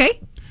 Okay.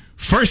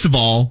 First of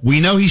all, we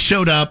know he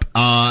showed up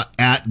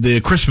at the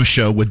Christmas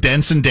show with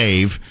Dance and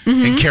Dave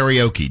and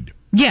karaoke'd.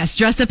 Yes,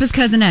 dressed up as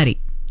Cousin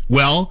Eddie.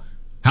 Well,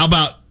 how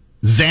about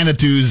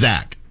Xanadu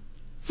Zach?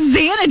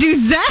 Xanadu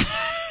Zach.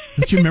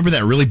 Don't you remember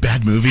that really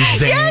bad movie, Yes,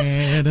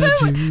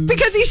 Xanadu?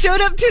 because he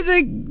showed up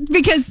to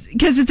because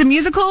it's a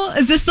musical.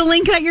 Is this the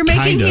link that you're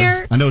making Kind of.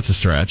 here? I know it's a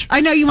stretch.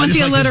 I know you want I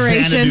just the like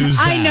alliteration. Xanadu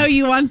Zach. I know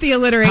you want the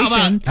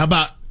alliteration. How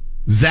about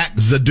Zach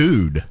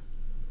Zadude?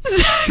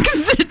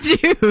 Zach's a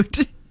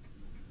dude.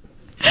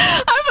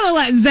 I'm gonna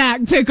let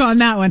Zach pick on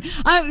that one.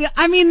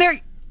 I mean,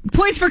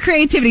 points for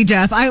creativity,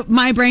 Jeff.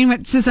 My brain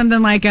went to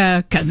something like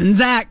Cousin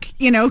Zach,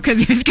 because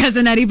he was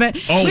Cousin Eddie. But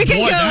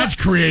that's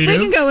creative.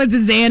 We can go with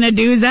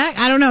Xanadu Zach.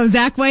 I don't know.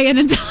 Zach, weigh in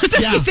and tell us what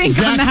you think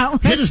Zach, on that one.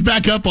 Hit us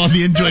back up on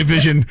the Enjoy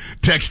Vision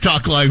text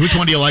talk line. Which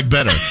one do you like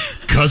better?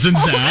 Cousin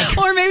Zach?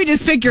 Or maybe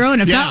just pick your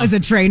own if that was a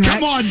train wreck.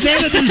 Come on,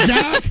 Xanadu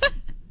Zach.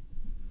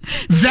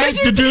 Zach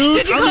the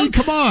dude?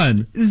 Come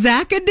on.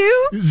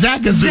 Zackadoo?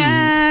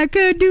 Zackazoo.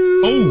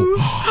 Zackadoo.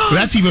 Oh,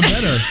 that's even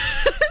better.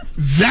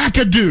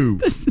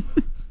 Zackadoo.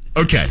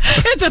 Okay.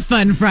 It's a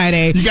fun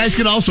Friday. You guys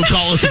can also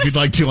call us if you'd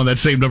like to on that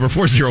same number,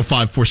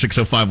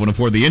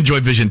 405-460-5104, the Enjoy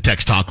Vision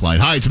text talk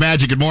line. Hi, it's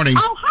Magic. Good morning.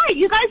 Oh, hi.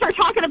 You guys are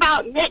talking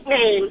about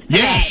nicknames today.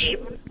 Yes.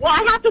 Well,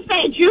 I have to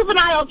say,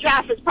 Juvenile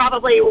Jeff is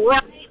probably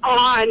right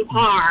on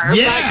par.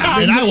 Yeah,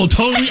 and I will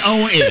totally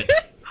own it.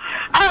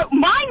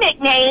 My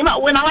nickname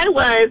when I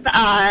was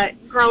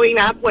growing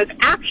up was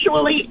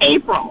actually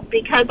April,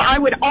 because I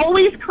would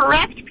always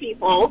correct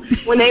people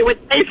when they would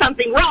say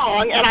something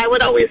wrong, and I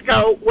would always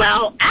go,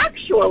 well,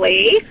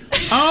 actually.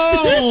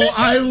 Oh,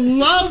 I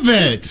love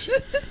it.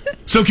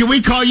 So can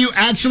we call you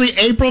actually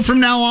April from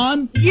now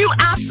on? You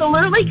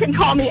absolutely can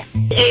call me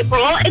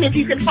April, and if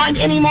you can find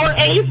any more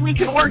A's, we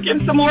can work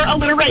in some more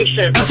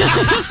alliteration.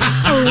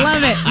 I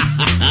love it.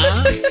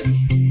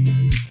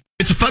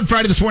 It's a fun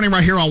Friday this morning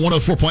right here on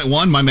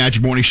 104.1, My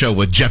Magic Morning Show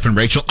with Jeff and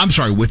Rachel. I'm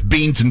sorry, with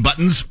Beans and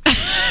Buttons.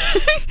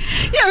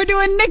 Yeah, we're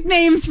doing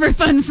nicknames for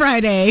Fun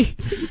Friday.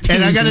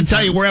 And I got to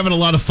tell you, we're having a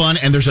lot of fun,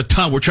 and there's a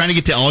ton. We're trying to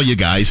get to all you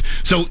guys.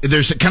 So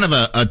there's kind of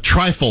a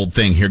trifold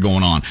thing here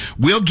going on.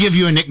 We'll give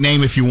you a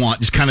nickname if you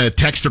want. Just kind of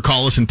text or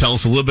call us and tell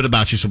us a little bit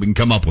about you so we can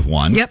come up with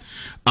one. Yep.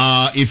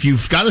 If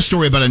you've got a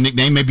story about a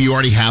nickname, maybe you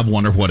already have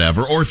one or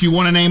whatever, or if you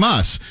want to name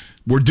us.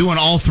 We're doing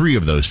all three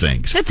of those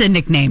things. That's a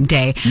nickname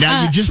day.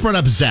 Now, you just brought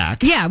up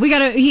Zach. Yeah,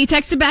 he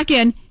texted back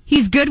in.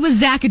 He's good with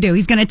Zackadoo.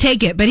 He's going to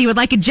take it, but he would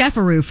like a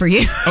Jeffaroo for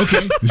you. Okay,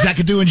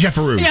 Zackadoo and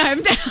Jeffaroo. Yeah,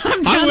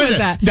 I'm down with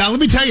that. Now, let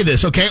me tell you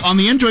this, okay? On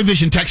the Enjoy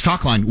Vision text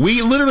talk line,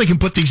 we literally can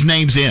put these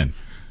names in.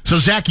 So,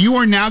 Zach, you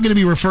are now going to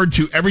be referred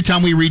to every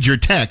time we read your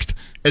text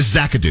as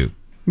Zackadoo.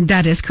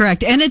 That is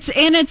correct, and it's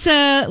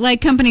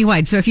like company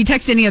wide. So if you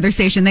text any other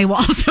station, they will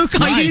also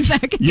call you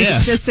Zackadoo.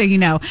 Yes. Just so you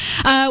know.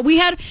 We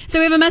have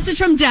a message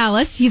from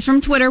Dallas. He's from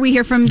Twitter. We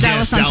hear from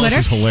Dallas on Twitter.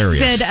 Dallas is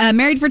hilarious. Said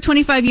married for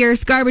 25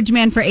 years, garbage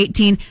man for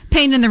 18,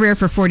 pain in the rear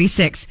for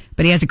 46,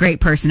 but he has a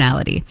great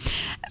personality.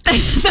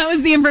 That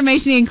was the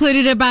information he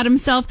included about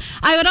himself.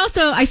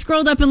 I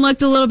scrolled up and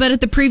looked a little bit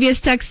at the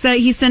previous text that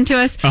he sent to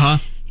us. Uh-huh.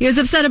 He was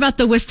upset about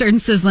the Western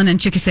Sizzlin' and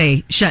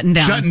Chickasee shutting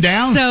down. Shutting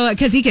down? So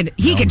because he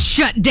could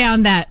shut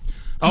down that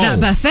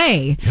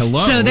buffet.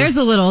 Hello. So there's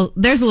a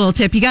little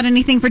tip. You got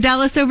anything for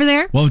Dallas over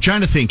there? Well, I'm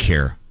trying to think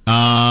here.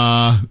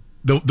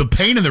 The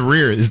pain in the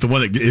rear is the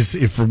one that is,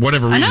 if for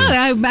whatever reason.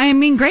 I know. I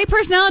mean, great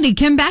personality.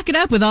 Can back it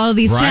up with all of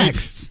these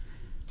texts.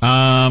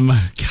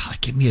 God,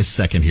 give me a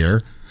second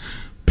here.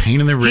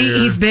 Pain in the rear.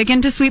 He's big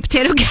into sweet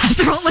potato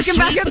casserole. Looking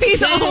back at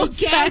these old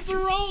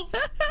casserole.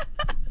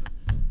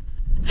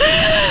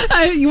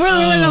 We're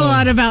learning a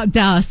lot about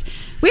Dallas.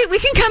 We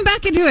can come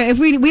back and do it if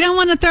we don't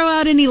want to throw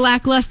out any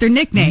lackluster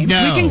nicknames.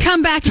 No. We can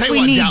come back if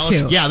we need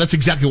Dallas, to. Yeah, that's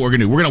exactly what we're going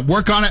to do. We're going to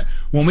work on it.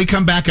 When we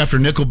come back after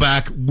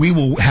Nickelback, we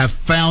will have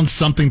found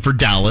something for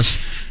Dallas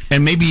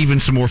and maybe even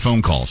some more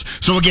phone calls.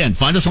 So again,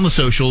 find us on the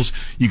socials.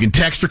 You can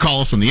text or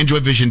call us on the Enjoy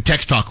Vision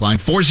text talk line,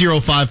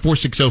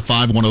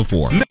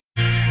 405-460-5104.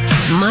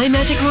 My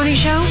Magic Morning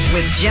Show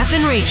with Jeff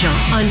and Rachel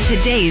on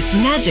today's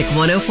Magic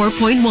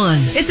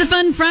 104.1. It's a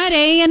fun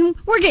Friday, and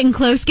we're getting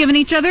close giving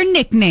each other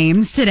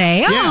nicknames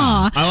today. Yeah,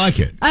 Aww. I like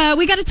it.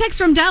 We got a text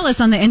from Dallas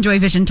on the Enjoy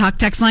Vision Talk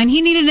text line.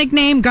 He needed a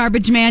nickname,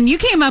 Garbage Man. You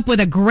came up with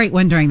a great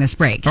one during this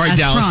break. All right,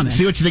 Dallas, promised.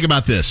 see what you think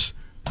about this.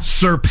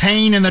 Sir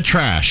Pain in the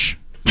Trash.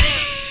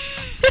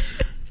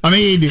 I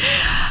mean,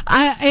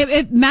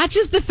 it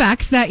matches the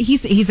facts that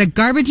he's a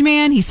garbage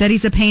man. He said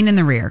he's a pain in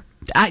the rear.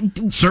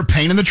 Sir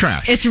Pain in the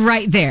Trash. It's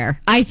right there.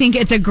 I think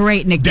it's a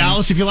great nickname.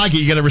 Dallas, if you like it,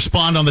 you got to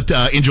respond on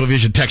the Enjoy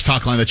Vision text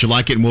talk line that you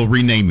like it, and we'll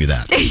rename you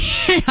that.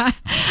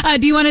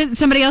 Do you want it?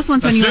 Somebody else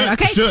wants one? Okay.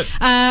 Let's do it.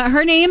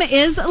 Her name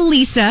is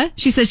Lisa.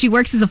 She says she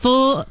works as a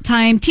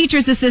full-time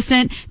teacher's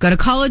assistant, go to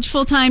college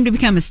full-time to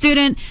become a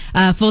student,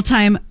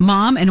 full-time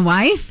mom and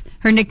wife.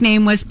 Her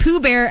nickname was Pooh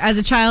Bear as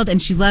a child,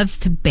 and she loves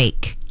to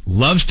bake.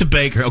 Loves to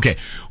bake. Okay,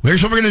 well,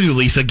 here's what we're going to do,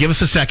 Lisa. Give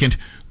us a second.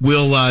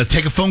 We'll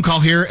take a phone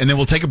call here, and then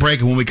we'll take a break,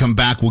 and when we come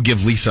back, we'll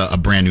give Lisa a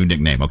brand new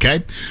nickname,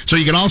 okay? So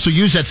you can also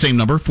use that same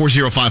number,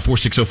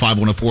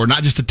 405-460-5104,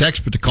 not just to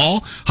text, but to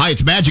call. Hi,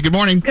 it's Magic. Good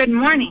morning. Good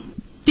morning.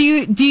 Do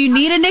you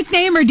need a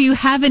nickname, or do you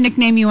have a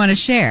nickname you want to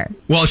share?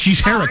 Well,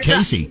 she's Hera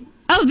Casey.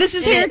 Oh, this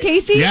is Hera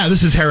Casey? Yeah,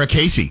 this is Hera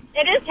Casey.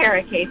 It is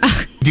Hera Casey.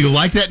 Do you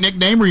like that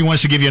nickname, or you want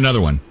us to give you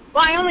another one?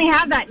 Well, I only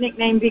have that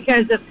nickname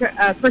because of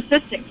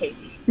Persistent Casey.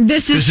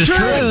 This is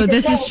true.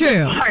 This is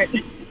true.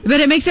 But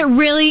it makes it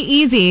really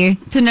easy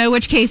to know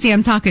which Casey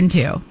I'm talking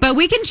to. But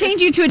we can change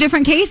you to a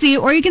different Casey,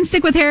 or you can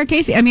stick with Hera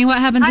Casey. I mean, what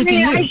happens if you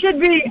do?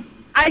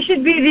 I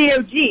should be the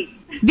OG.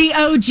 The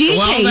OG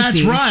well, Casey.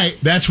 That's right.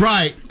 That's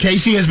right.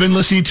 Casey has been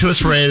listening to us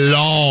for a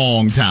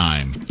long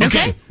time. Okay.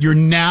 Okay. You're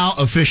now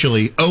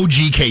officially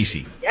OG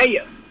Casey.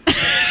 Yeah.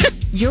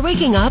 You're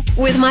waking up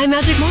with My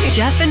Magic Morning.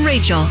 Jeff and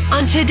Rachel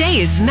on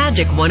today's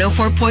Magic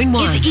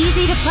 104.1. It's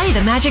easy to play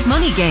the Magic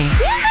Money game.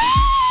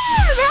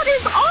 That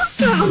is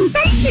awesome.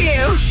 Thank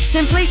you.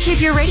 Simply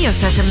keep your radio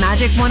set to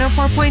Magic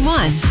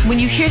 104.1. When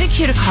you hear the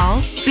cue to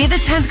call, be the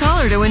 10th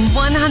caller to win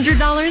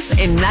 $100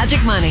 in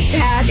Magic Money.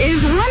 That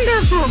is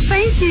wonderful.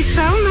 Thank you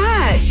so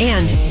much.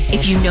 And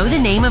if you know the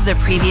name of the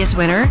previous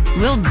winner,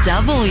 we'll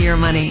double your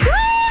money.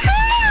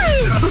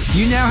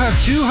 You now have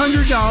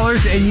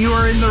 $200 and you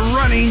are in the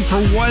running for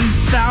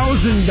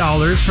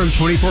 $1,000 from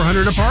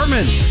 2,400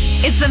 apartments.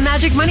 It's the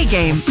Magic Money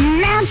game.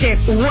 Magic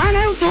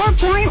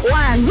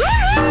 104.1.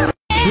 Woo!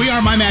 We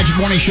are My Magic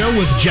Morning Show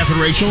with Jeff and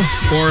Rachel.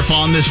 Or if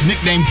on this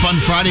Nickname Fun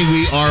Friday,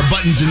 we are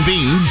Buttons and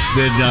Beans,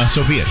 then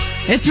so be it.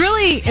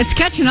 It's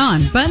catching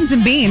on. Buttons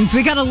and Beans.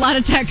 We got a lot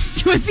of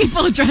texts with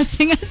people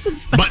addressing us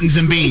as Buttons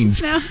and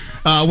Beans. Now.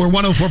 We're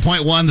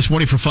 104.1 this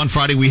morning for Fun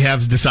Friday. We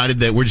have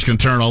decided that we're just going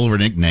to turn it all over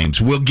nicknames.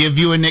 We'll give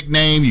you a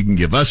nickname. You can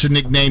give us a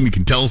nickname. You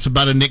can tell us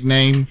about a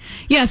nickname.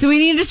 Yeah, so we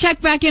need to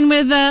check back in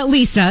with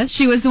Lisa.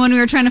 She was the one we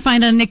were trying to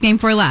find a nickname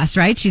for last,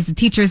 right? She's a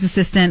teacher's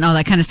assistant, all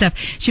that kind of stuff.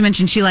 She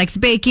mentioned she likes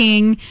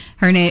baking.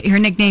 Her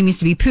nickname used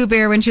to be Pooh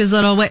Bear when she was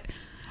little.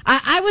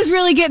 I was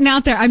really getting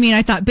out there. I mean,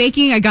 I thought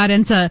baking. I got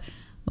into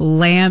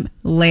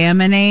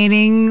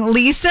laminating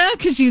Lisa,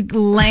 because you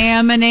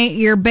laminate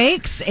your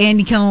bakes and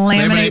you can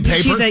laminate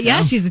paper.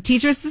 She's a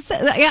teacher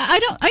assistant. Yeah, I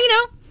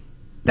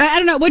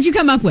don't know. What'd you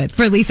come up with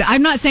for Lisa?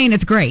 I'm not saying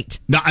it's great.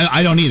 No,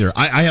 I don't either.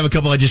 I have a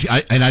couple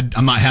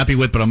I'm not happy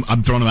with, but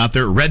I'm throwing them out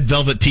there. Red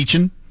Velvet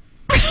Teaching.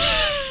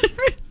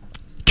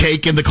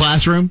 Cake in the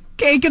Classroom.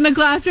 Cake in the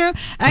Classroom.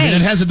 I mean,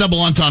 it has a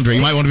double entendre. You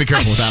might want to be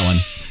careful with that one.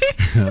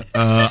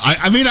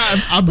 I'm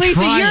Lisa,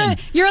 trying.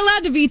 You're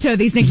allowed to veto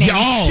these nicknames.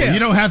 You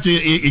don't have to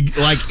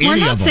like any of them. We're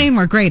not saying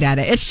we're great at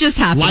it. It's just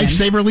happening.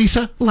 Lifesaver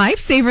Lisa.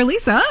 Lifesaver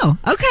Lisa. Oh,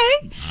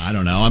 okay. I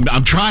don't know.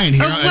 I'm trying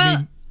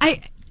here.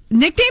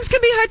 Nicknames can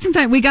be hard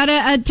sometimes. We got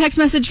a text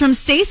message from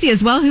Stacy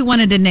as well, who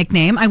wanted a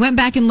nickname. I went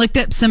back and looked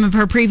up some of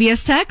her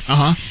previous texts.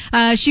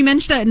 She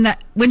mentioned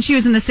that when she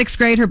was in the 6th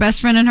grade, her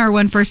best friend and her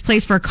won first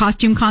place for a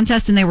costume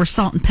contest, and they were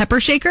salt and pepper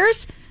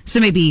shakers. So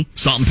maybe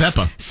Salt and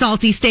Pepper.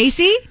 Salty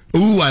Stacy.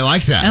 Ooh, I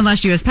like that. Unless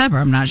she was Pepper,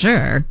 I'm not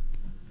sure.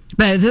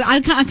 But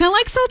I kind of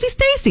like Salty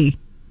Stacy.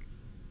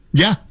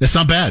 Yeah, that's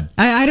not bad.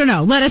 I don't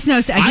know. Let us know.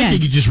 Again, I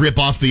think you just rip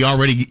off the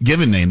already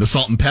given name, the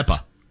Salt and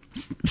Pepper.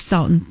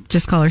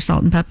 Just call her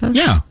Salt and Pepper?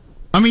 Yeah.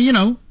 I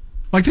mean,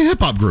 like the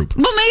hip-hop group.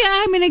 Well,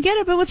 maybe, I get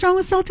it, but what's wrong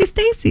with Salty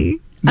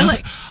Stacy?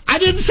 I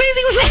didn't say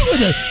anything was wrong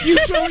with it.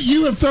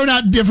 You have thrown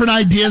out different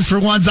ideas for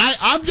ones.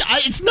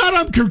 It's not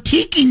I'm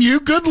critiquing you.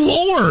 Good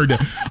Lord.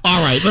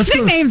 All right, let's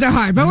go. Names are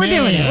hard, but we're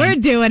doing it. We're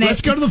doing it.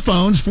 Let's go to the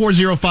phones,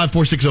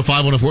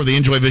 405-460-5104, the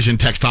Enjoy Vision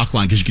text talk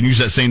line, because you can use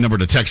that same number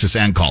to text us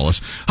and call us.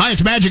 Hi,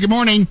 it's Magic. Good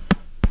morning.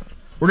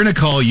 We're going to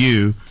call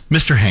you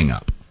Mr.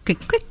 Hang-Up. Click.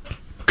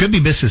 Could be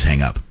Mrs.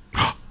 Hang-Up.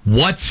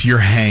 What's your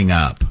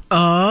hang-up?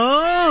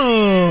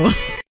 Oh.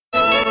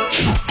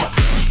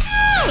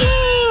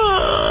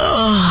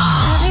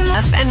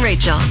 Jeff and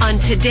Rachel on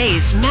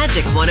today's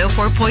Magic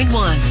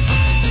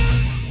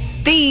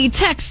 104.1. The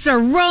texts are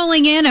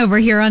rolling in over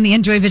here on the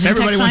Enjoy Vision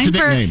Everybody text wants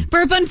line a nickname.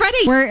 for Fun Friday.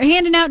 We're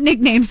handing out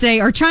nicknames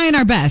today, or trying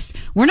our best.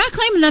 We're not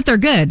claiming that they're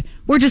good.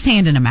 We're just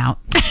handing them out.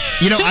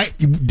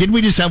 Didn't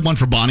we just have one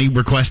for Bonnie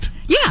request?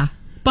 Yeah.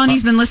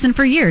 Bonnie's been listening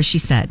for years, she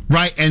said.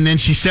 Right, and then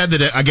she said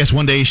that I guess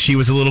one day she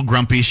was a little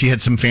grumpy. She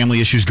had some family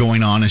issues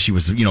going on, and she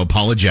was,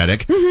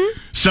 apologetic. Mm-hmm.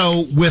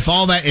 So with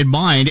all that in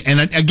mind, and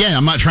again,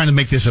 I'm not trying to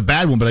make this a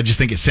bad one, but I just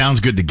think it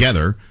sounds good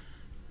together.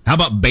 How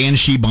about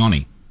Banshee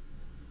Bonnie?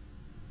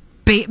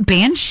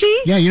 Banshee?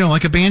 Yeah,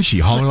 like a banshee.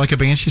 Holler like a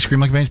banshee, scream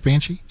like a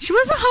banshee. She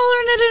wasn't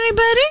hollering at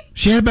anybody.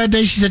 She had a bad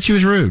day. She said she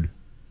was rude.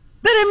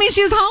 That didn't mean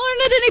she was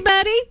hollering at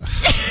anybody.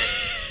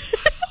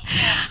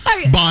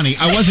 Bonnie,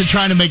 I wasn't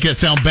trying to make it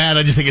sound bad.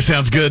 I just think it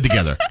sounds good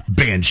together.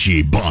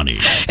 Banshee Bonnie.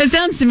 It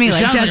sounds to me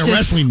like Jeff like a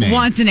wrestling name.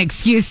 Wants an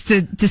excuse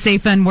to say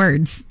fun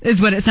words,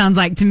 is what it sounds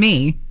like to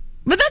me.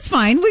 But that's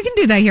fine. We can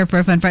do that here for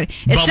a Fun Friday.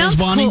 It Bubbles sounds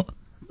Bonnie?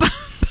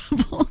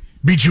 Cool.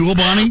 Bejewel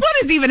Bonnie? What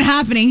is even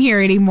happening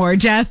here anymore,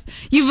 Jeff?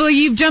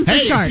 You've jumped the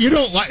shark. If you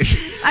don't like...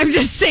 I'm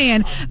just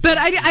saying. But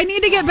I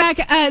need to get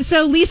back.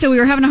 So, Lisa, we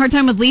were having a hard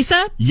time with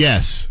Lisa?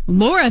 Yes.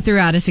 Laura threw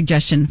out a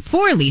suggestion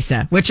for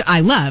Lisa, which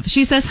I love.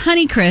 She says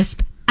Honeycrisp,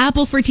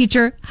 apple for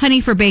teacher,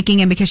 honey for baking,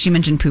 and because she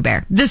mentioned Pooh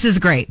Bear. This is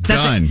great.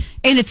 Done.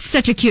 And it's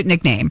such a cute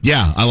nickname.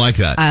 Yeah, I like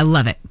that. I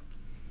love it.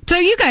 So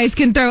you guys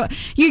can throw...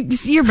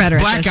 You're better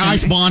Black at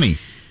this. Ice Bonnie.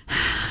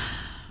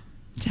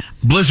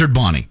 Blizzard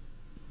Bonnie.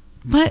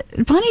 But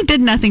Bonnie did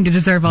nothing to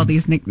deserve all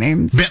these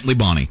nicknames. Bentley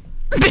Bonnie.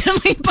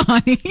 Bentley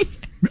Bonnie.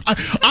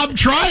 I'm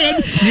trying.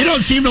 You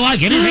don't seem to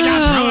like anything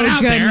I'm throwing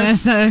out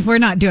there. We're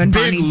not doing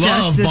Big Bonnie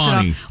love justice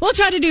Bonnie. At all. We'll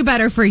try to do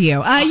better for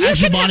you.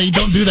 Actually, Bonnie,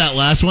 don't do that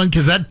last one,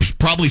 because that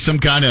probably some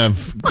kind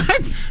of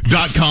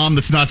 .com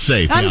that's not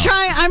safe.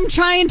 I'm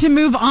trying to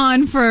move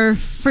on for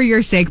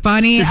your sake,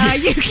 Bonnie.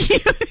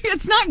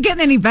 It's not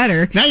getting any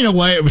better. Now you know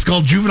why it was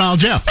called Juvenile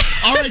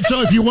Jeff. All right,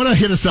 so if you want to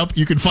hit us up,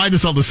 you can find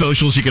us on the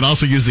socials. You can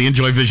also use the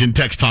Enjoy Vision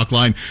text talk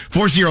line,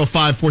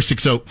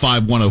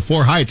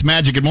 405-460-5104. Hi, it's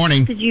Magic. Good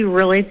morning. Did you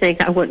really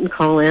think I wouldn't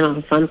call in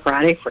on Fun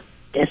Friday for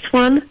this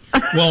one?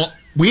 Well,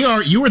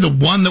 you were the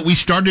one that we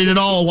started it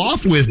all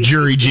off with,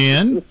 Jury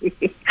Jen.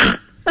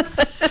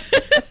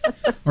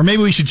 Or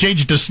maybe we should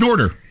change it to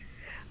Snorter.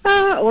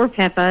 Or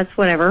Peppa, it's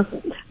whatever.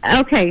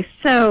 Okay,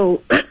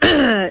 so,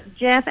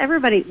 Jeff,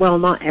 everybody, well,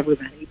 not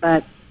everybody,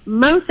 but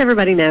most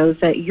everybody knows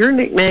that your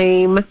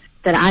nickname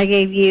that I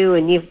gave you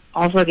and you've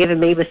also given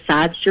me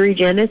besides Jury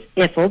Jen is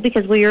Iffle,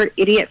 because we are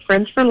idiot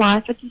friends for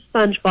life. It's a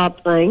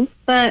SpongeBob thing.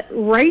 But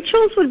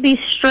Rachel's would be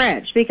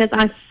Stretch, because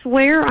I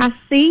swear I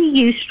see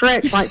you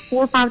stretch like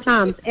 4 or 5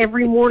 times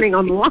every morning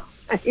on the line.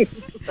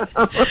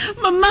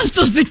 My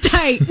muscles are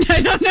tight.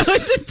 I don't know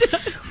what to do.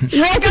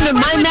 Welcome to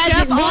my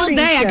magic all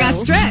day. I got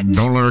stretched.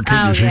 Don't let her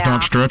kid you. She's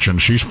not stretching.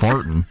 She's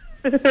farting.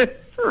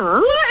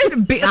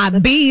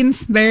 What?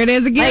 Beans. There it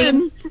is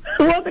again.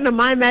 Hey, welcome to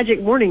My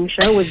Magic Morning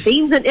Show with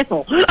Beans and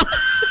Iffle.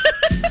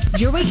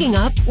 You're waking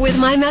up with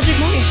My Magic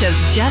Morning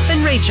Show's Jeff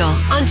and Rachel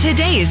on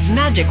today's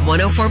Magic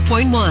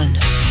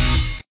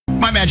 104.1.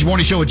 My Magic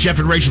Morning Show with Jeff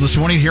and Rachel this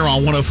morning here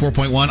on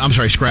 104.1. I'm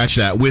sorry, scratch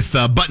that. With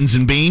Buttons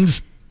and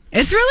Beans.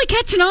 It's really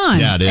catching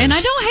on. Yeah, it is. And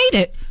I don't hate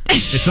it.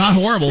 It's not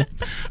horrible.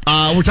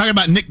 We're talking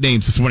about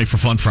nicknames this morning for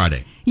Fun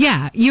Friday.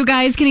 Yeah, you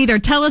guys can either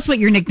tell us what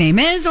your nickname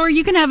is, or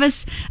you can have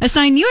us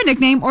assign you a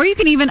nickname, or you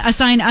can even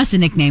assign us a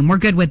nickname. We're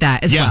good with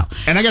that as well.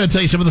 And I got to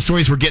tell you, some of the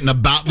stories we're getting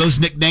about those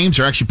nicknames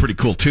are actually pretty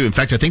cool, too. In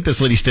fact, I think this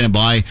lady standing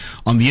by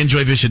on the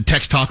Enjoy Vision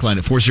text talk line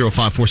at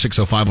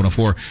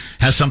 405-460-5104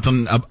 has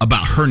something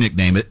about her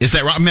nickname. Is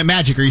that right?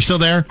 Magic, are you still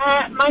there?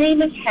 My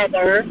name is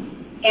Heather,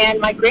 and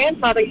my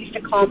grandfather used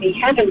to call me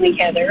Heavenly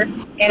Heather,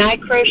 and I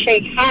crochet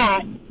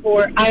hats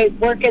I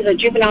work as a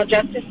juvenile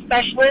justice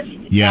specialist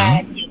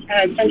at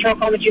Central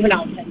Oklahoma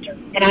Juvenile Center,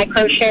 and I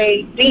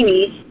crochet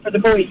beanies for the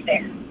boys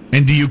there.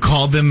 And do you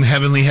call them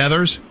Heavenly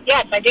Heathers?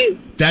 Yes, I do.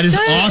 That is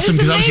awesome,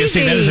 because I was going to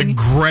say that is a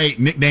great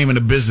nickname and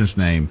a business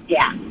name.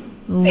 Yeah.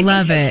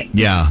 Love it.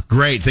 Yeah,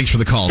 great. Thanks for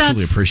the call.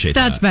 Truly appreciate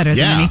that. That's better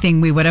than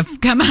anything we would have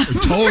come up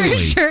with. Totally. For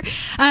sure.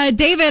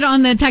 David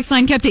on the text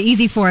line kept it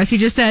easy for us. He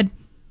just said,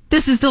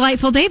 "This is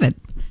Delightful David."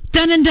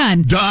 Done and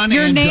done.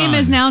 Your name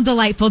is now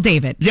Delightful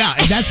David. Yeah,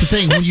 and that's the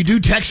thing. When you do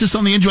text us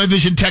on the Enjoy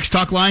Vision text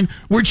talk line,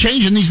 we're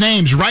changing these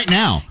names right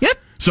now. Yep.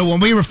 So when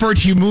we refer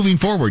to you moving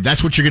forward,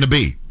 that's what you're going to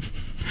be.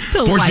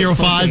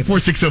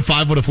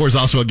 405-460-5104 is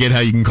also, again, how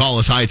you can call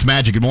us. Hi, it's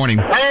Magic. Good morning.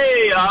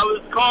 Hey, I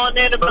was calling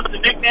in about the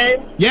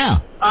nickname. Yeah.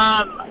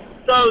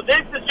 So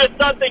this is just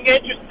something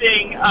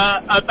interesting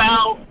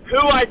about who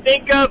I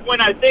think of when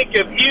I think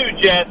of you,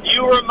 Jeff.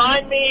 You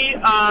remind me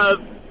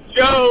of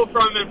Joe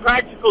from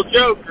Impractical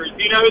Jokers.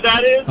 Do you know who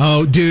that is?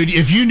 Oh, dude,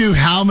 if you knew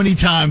how many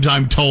times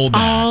I'm told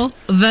that. All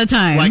the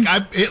time. Like,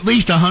 at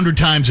least 100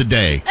 times a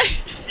day.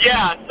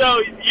 Yeah,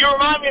 so you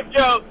remind me of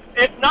Joe.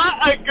 It's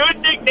not a good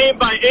nickname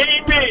by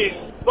any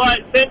means,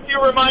 but since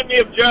you remind me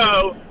of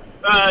Joe,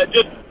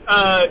 just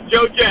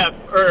Joe Jeff,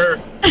 or...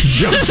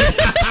 Joe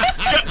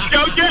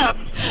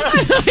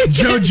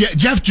Jeff.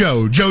 Jeff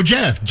Joe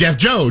Jeff.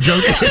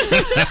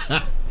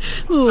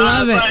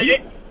 Love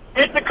it.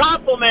 It's a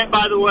compliment,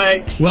 by the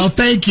way. Well,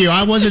 thank you.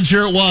 I wasn't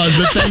sure it was,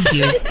 but thank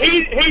you.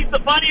 He's the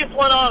funniest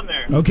one on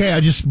there. Okay, I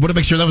just want to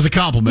make sure that was a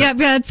compliment.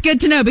 Yeah, it's good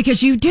to know,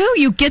 because you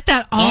get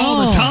that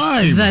all the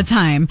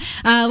time.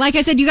 Like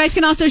I said, you guys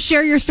can also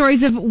share your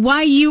stories of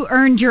why you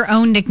earned your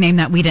own nickname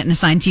that we didn't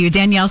assign to you.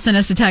 Danielle sent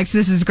us a text.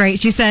 This is great.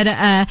 She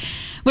said,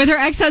 with her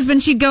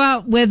ex-husband, she'd go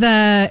out with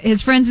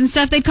his friends and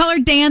stuff. They'd call her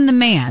Dan the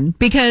Man,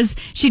 because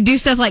she'd do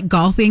stuff like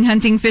golfing,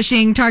 hunting,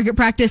 fishing, target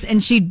practice,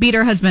 and she'd beat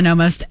her husband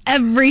almost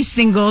every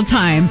single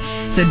time.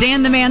 So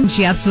Dan the Man,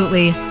 she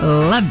absolutely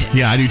loved it.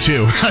 Yeah, I do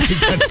too. I think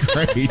that's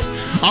great.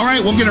 All right,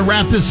 we're going to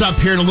wrap this up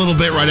here in a little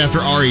bit right after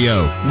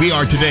REO. We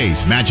are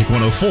today's Magic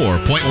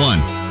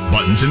 104.1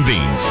 Buttons and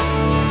Beans.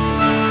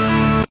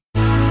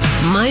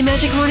 My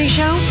Magic Morning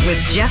Show with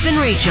Jeff and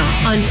Rachel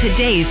on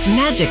today's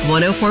Magic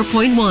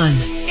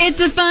 104.1. It's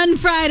a fun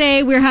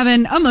Friday. We're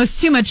having almost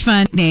too much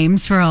fun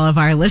names for all of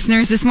our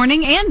listeners this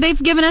morning, and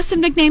they've given us some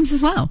nicknames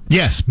as well.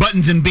 Yes,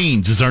 Buttons and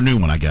Beans is our new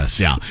one, I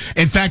guess. Yeah.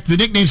 In fact, the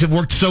nicknames have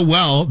worked so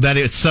well that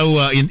it's so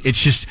it's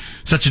just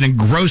such an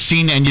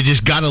engrossing, and you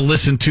just got to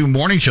listen to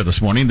morning show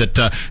this morning that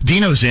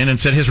Dino's in and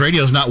said his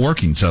radio's not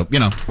working. So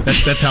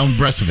that's how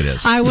impressive it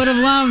is. I would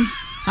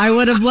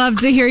have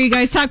loved to hear you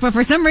guys talk, but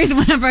for some reason,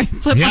 whenever I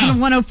flip on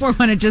the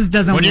 104.1, it just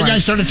doesn't work. When you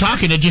guys started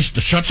talking, it just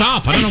shuts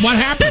off. I don't know what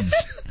happens.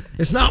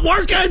 It's not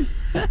working.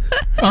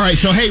 All right,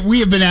 so hey, we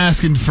have been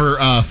asking for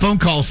phone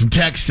calls and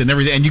texts and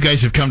everything, and you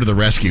guys have come to the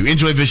rescue.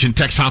 Enjoy Vision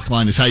text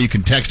hotline is how you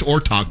can text or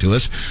talk to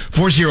us.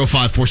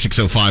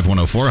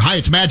 405-460-5104. Hi,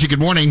 it's Magic. Good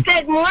morning.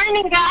 Good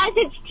morning, guys.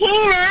 It's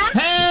Tina.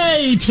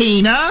 Hey,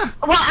 Tina.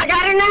 Well, I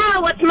gotta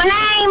know, what's my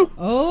name?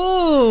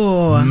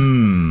 Oh.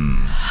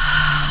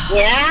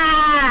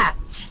 Yeah.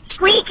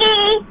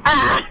 Squeaky.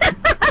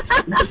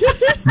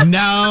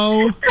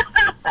 No.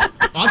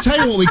 I'll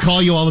tell you what we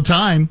call you all the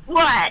time.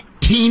 What?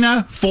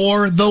 Tina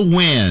for the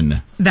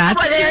win. That's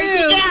Well,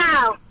 there you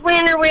go.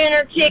 Winner,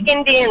 winner,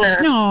 chicken dinner.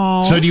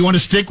 No. So do you want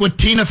to stick with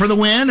Tina for the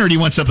win, or do you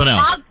want something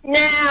else?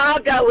 I'll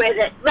go with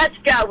it. Let's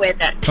go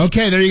with it.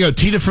 Okay, there you go.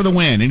 Tina for the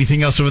win.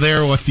 Anything else over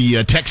there with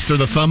the text or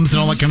the thumbs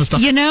and all that kind of stuff?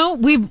 You know,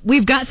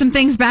 we've got some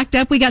things backed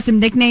up. We got some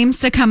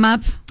nicknames to come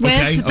up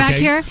with back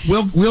here.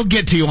 We'll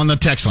get to you on the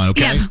text line,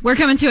 okay? Yeah, we're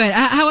coming to it.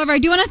 However, I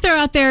do want to throw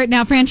out there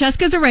now,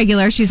 Francesca's a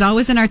regular. She's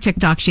always in our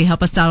TikTok. She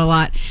helped us out a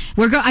lot.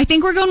 I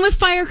think we're going with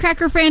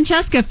Firecracker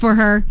Francesca for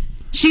her.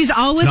 She's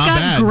always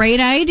got great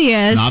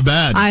ideas. Not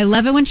bad. I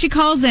love it when she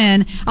calls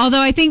in.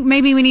 Although I think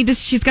maybe we need to.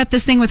 She's got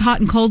this thing with hot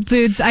and cold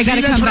foods. I got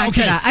to come back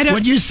to that.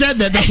 When you said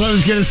that, that's what I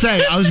was going to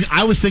say.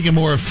 I was thinking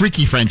more of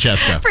Freaky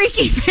Francesca.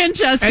 Freaky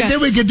Francesca. And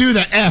then we could do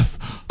the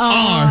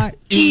F-R-E-A-K.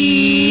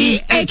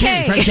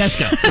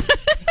 Francesca.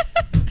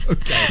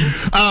 Okay.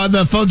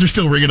 The phones are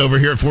still ringing over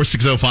here at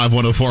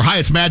 460-5104. Hi,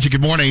 it's Magic.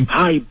 Good morning.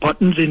 Hi,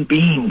 Buttons and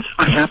Beans.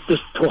 I have to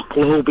talk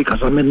low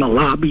because I'm in the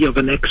lobby of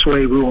an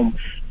x-ray room.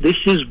 This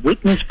is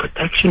Witness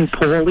Protection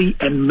Paulie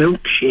and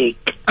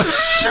Milkshake.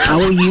 How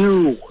are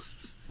you?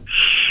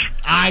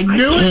 I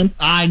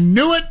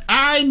knew it.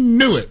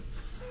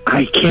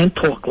 I can't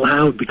talk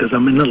loud because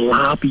I'm in the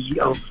lobby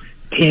of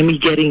Tammy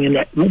getting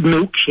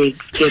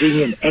Milkshake's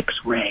getting an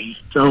x-ray.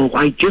 So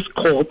I just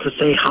called to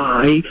say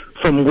hi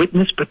from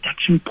Witness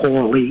Protection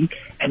Paulie,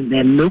 and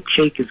then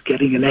Milkshake is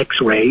getting an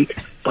x-ray.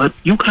 But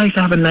you guys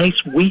have a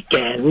nice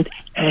weekend,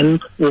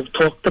 and we'll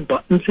talk to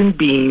Buttons and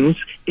Beans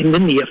in the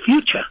near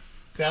future.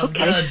 Sounds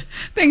good.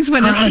 Thanks,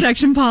 Witness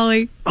Protection,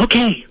 Paulie.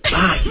 Okay,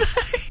 bye.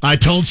 I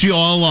told you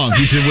all along.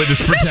 He's in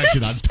Witness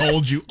Protection. I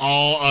told you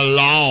all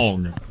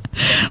along.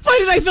 Why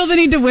did I feel the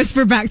need to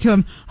whisper back to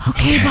him?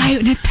 Okay.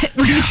 Bye,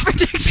 Witness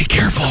Protection. Be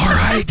careful, all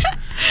right?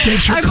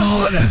 Thanks for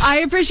calling us. I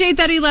appreciate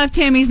that he left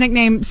Tammy's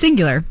nickname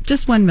singular.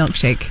 Just one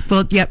milkshake.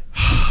 Well, yep.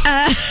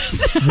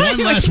 One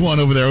last one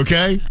over there,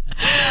 okay?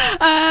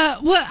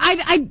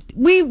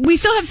 We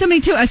still have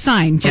somebody to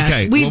assign, Jeff.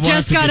 Okay, We've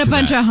just got a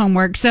bunch of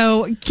homework,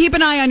 so keep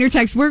an eye on your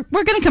text. We're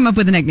going to come up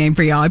with a nickname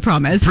for y'all, I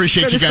promise.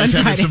 Appreciate you guys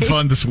having some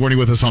fun this morning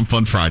with us on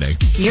Fun Friday.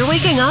 You're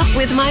waking up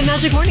with My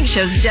Magic Morning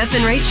Show's Jeff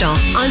and Rachel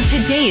on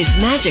today's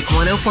Magic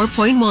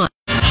 104.1.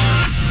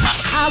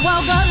 I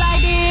woke up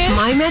like this.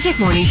 My Magic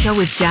Morning Show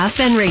with Jeff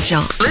and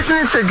Rachel.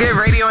 Listening to good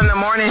radio in the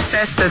morning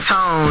sets the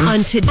tone.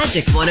 On to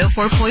Magic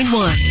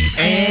 104.1.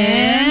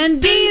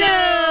 And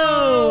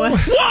Dino!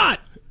 What?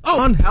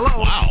 Oh,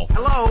 hello. Wow.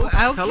 Hello.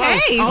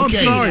 Okay. Oh, I'm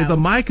sorry. The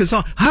mic is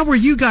on. How are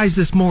you guys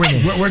this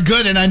morning? We're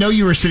good, and I know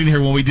you were sitting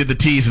here when we did the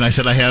tease, and I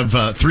said I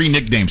have 3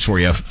 nicknames for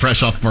you,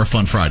 fresh off of our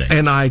Fun Friday.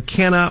 And I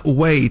cannot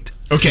wait.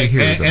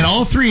 Okay, and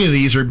all 3 of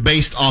these are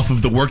based off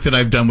of the work that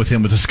I've done with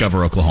him with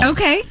Discover Oklahoma.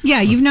 Okay,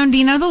 yeah, you've known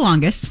Dino the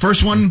longest.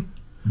 First one,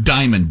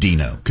 Diamond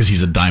Dino, because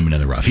he's a diamond in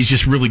the rough. He's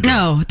just really good.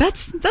 No,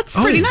 that's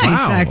pretty nice,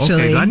 wow.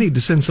 actually. Okay, I need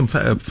to send some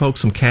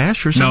folks some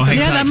cash or something. No, hang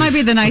tight, that might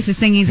be the nicest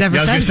thing he's ever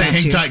said. I was going to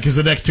say hang tight, because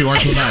the next 2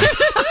 aren't so nice.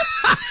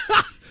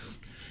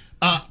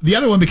 The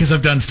other one, because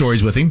I've done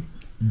stories with him,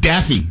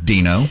 Daffy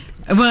Dino.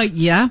 Well,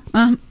 yeah.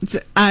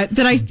 Did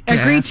I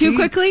agree too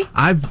quickly?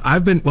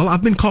 I've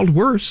been called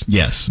worse.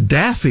 Yes,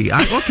 Daffy.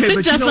 Okay,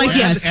 but just you know like what?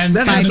 yes, and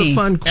that has a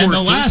fun quirk. And the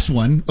last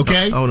one,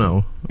 okay. Oh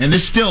no. And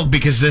this still,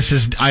 because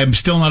I am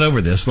still not over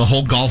this. The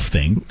whole golf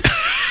thing.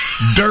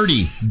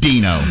 Dirty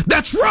Dino.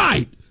 That's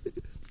right.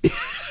 You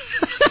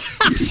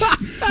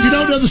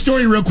don't know the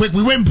story real quick.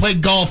 We went and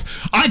played golf.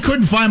 I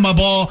couldn't find my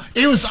ball.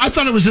 I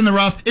thought it was in the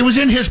rough. It was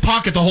in his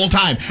pocket the whole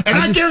time. And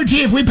I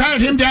guarantee if we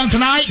patted him down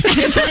tonight,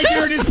 it's right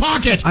there in his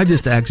pocket. I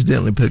just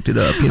accidentally picked it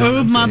up. You know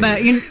oh, my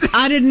bad.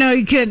 I didn't know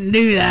you couldn't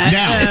do that.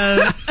 Now,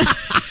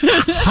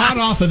 hot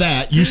off of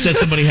that, you said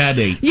somebody had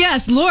 8.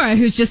 Yes, Laura,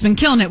 who's just been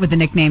killing it with the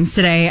nicknames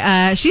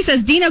today. She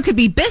says Dino could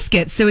be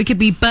biscuits, so he could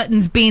be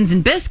Buttons, Beans,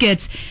 and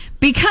Biscuits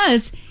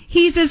because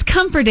he's as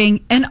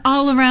comforting and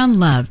all-around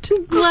loved,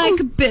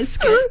 like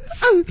biscuits.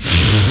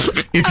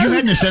 If you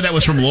hadn't said that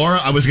was from Laura,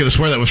 I was going to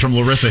swear that was from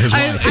Larissa, his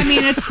wife. I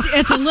mean, it's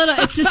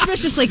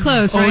suspiciously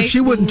close, right? Oh,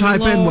 she wouldn't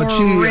type in what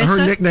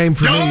her nickname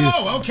for me.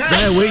 Oh,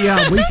 okay. We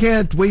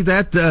can't.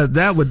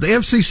 That would the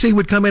FCC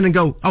would come in and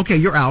go, okay,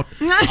 you're out.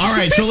 All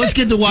right, so let's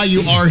get to why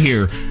you are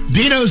here.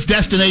 Dino's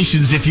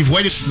destinations. If you've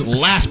waited the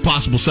last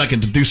possible second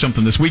to do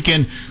something this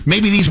weekend,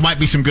 maybe these might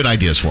be some good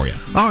ideas for you.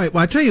 All right.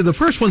 Well, I tell you, the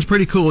first one's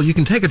pretty cool. You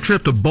can take a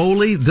trip to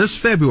Boley this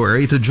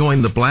February to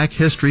join the Black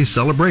History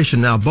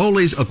Celebration. Now,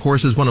 Boley's, of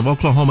course, is one of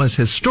Oklahoma's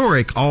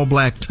historic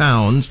all-black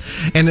towns,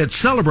 and it's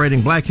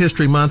celebrating Black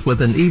History Month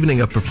with an evening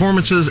of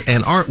performances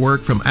and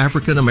artwork from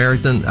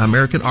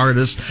African-American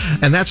artists,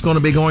 and that's going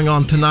to be going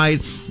on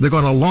tonight. They're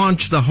going to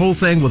launch the whole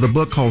thing with a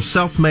book called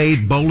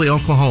Self-Made Boley,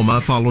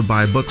 Oklahoma, followed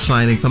by a book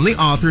signing from the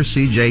author,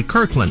 C.J.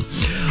 Kirkland.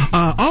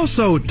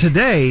 Also,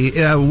 today,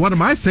 one of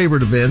my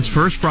favorite events,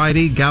 First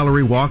Friday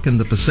Gallery Walk in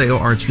the Paseo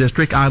Arts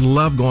District. I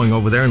love going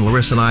over there, and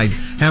Larissa and I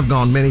have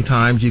gone many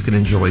times. You can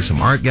enjoy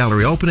some art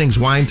gallery openings,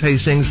 wine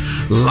tastings,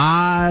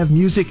 live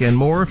music, and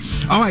more.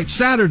 All right,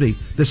 Saturday,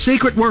 The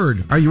Secret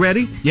Word. Are you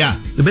ready? Yeah.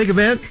 The big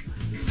event?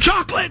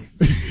 chocolate.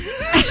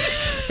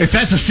 If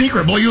that's a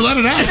secret, boy, you let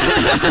it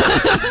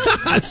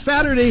out.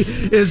 Saturday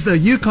is the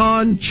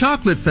Yukon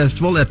Chocolate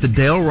Festival at the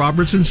Dale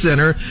Robertson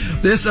Center.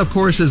 This, of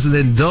course, is an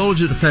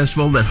indulgent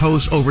festival that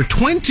hosts over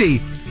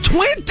 20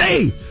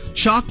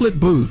 chocolate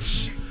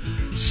booths,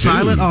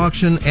 silent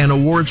auction, and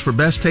awards for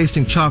best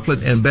tasting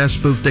chocolate and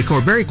best booth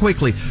decor. Very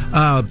quickly,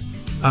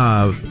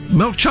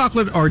 milk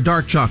chocolate or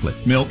dark chocolate?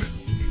 Milk.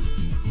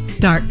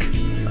 Dark.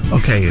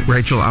 Okay,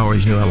 Rachel, I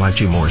always knew I liked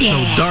you more.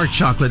 Yeah. So dark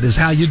chocolate is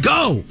how you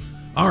go.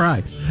 All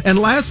right. And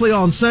lastly,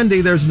 on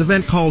Sunday, there's an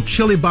event called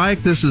Chili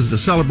Bike. This is the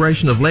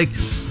celebration of Lake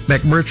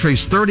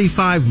McMurtry's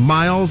 35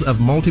 miles of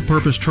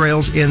multi-purpose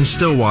trails in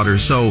Stillwater.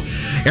 So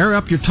air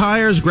up your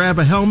tires, grab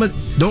a helmet,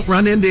 don't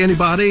run into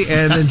anybody,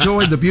 and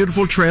enjoy the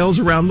beautiful trails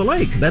around the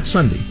lake. That's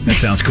Sunday. That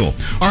sounds cool.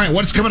 All right,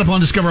 what's coming up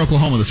on Discover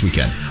Oklahoma this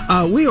weekend?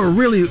 We are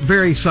really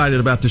very excited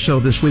about the show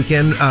this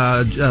weekend.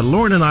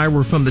 Lauren and I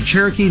were from the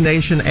Cherokee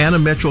Nation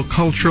Anna-Mitchell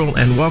Cultural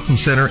and Welcome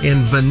Center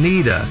in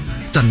Veneta.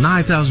 It's a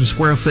 9,000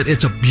 square foot.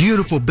 It's a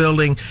beautiful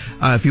building.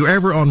 If you're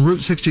ever on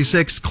Route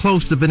 66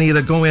 close to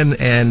Veneta, go in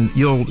and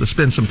you'll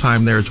spend some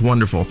time there. It's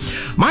wonderful.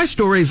 My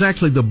story is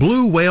actually the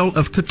Blue Whale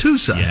of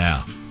Catoosa.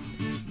 Yeah.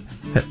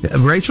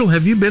 Rachel,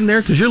 have you been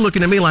there? Because you're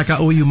looking at me like I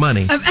owe you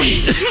money.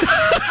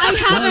 I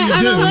haven't.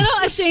 I'm a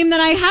little ashamed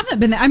that I haven't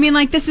been there. I mean,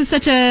 like, this is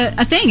such a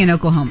thing in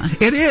Oklahoma.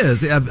 It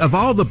is. Of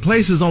all the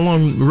places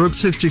along Route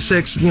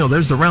 66,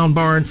 there's the Round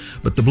Barn,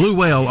 but the Blue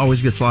Whale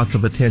always gets lots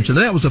of attention.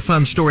 That was a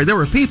fun story. There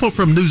were people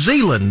from New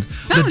Zealand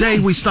the day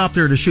we stopped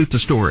there to shoot the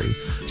story.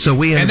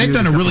 So and they've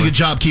done a really good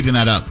job keeping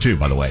that up, too,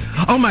 by the way.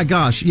 Oh, my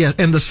gosh, yes.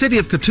 And the city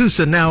of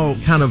Catoosa now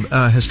kind of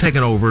has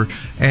taken over,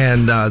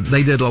 and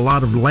they did a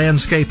lot of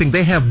landscaping.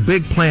 They have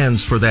big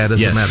plans for that, as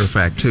a matter of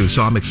fact, too.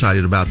 So I'm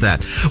excited about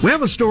that. We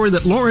have a story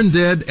that Lauren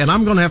did, and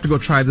I'm going to have to go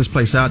try this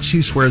place out.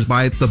 She swears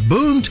by it. The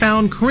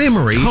Boomtown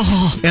Creamery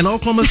in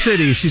Oklahoma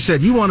City. She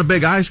said, you want a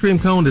big ice cream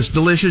cone? It's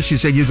delicious. She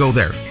said, you go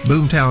there.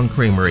 Boomtown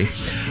Creamery.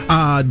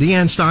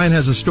 Deanne Stein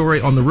has a story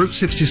on the Route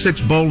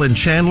 66 Bowl in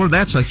Chandler.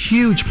 That's a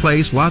huge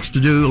place. Lots to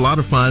do. A lot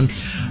of fun.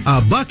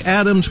 Buck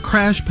Adams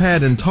Crash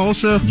Pad in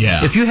Tulsa.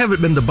 Yeah. If you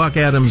haven't been to Buck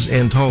Adams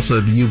in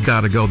Tulsa, you've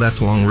got to go.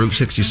 That's along Route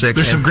 66.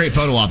 There's some great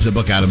photo ops at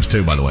Buck Adams,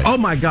 too, by the way. Oh,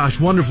 my gosh.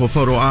 Wonderful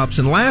photo ops.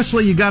 And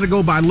lastly, you got to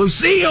go by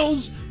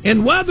Lucille's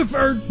in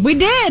Weatherford. We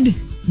did.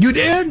 You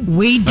did?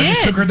 We did. I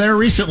just took her there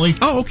recently.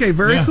 Oh, okay.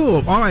 Very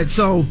cool. All right.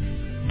 So,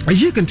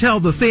 as you can tell,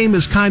 the theme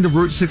is kind of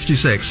Route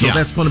 66. So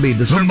that's going to be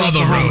the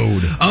Mother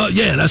Road.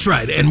 Yeah, that's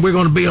right. And we're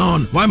going to be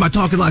on. Why am I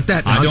talking like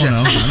that now, I don't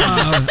know.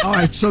 All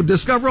right. So,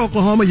 Discover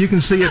Oklahoma, you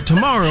can see it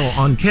tomorrow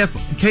on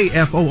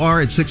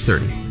KFOR at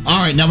 6:30.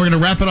 All right. Now we're going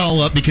to wrap it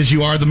all up because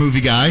you are the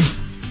movie guy.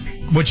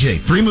 What'd you say?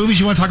 3 movies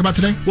you want to talk about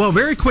today? Well,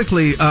 very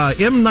quickly,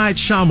 M. Night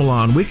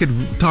Shyamalan. We could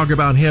talk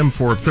about him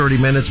for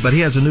 30 minutes, but he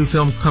has a new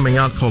film coming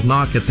out called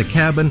Knock at the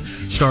Cabin.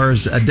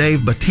 Stars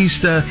Dave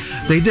Bautista.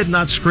 They did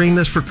not screen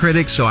this for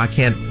critics, so I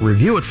can't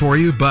review it for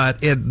you,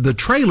 but the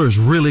trailer's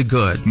really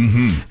good.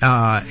 Mm-hmm.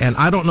 And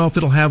I don't know if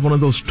it'll have one of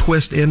those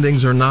twist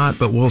endings or not,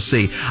 but we'll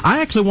see. I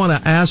actually want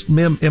to ask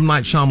M.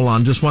 Night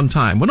Shyamalan just one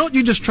time. Why don't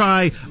you just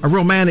try a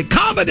romantic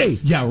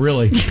comedy? Yeah,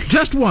 really.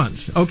 Just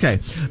once.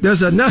 Okay.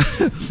 There's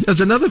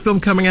another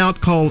film coming out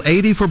called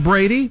 80 for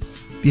Brady.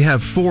 You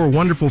have 4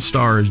 wonderful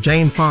stars: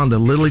 Jane Fonda,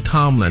 Lily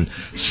Tomlin,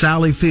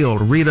 Sally Field,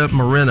 Rita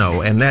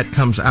Moreno, and that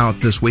comes out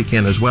this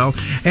weekend as well.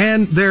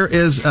 And there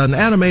is an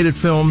animated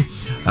film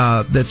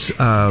that's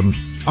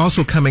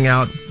also coming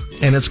out,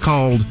 and it's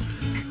called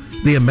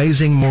The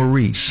Amazing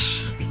Maurice.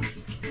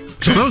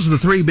 So those are the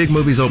 3 big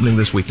movies opening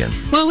this weekend.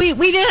 Well, we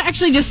did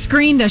actually just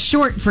screened a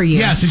short for you.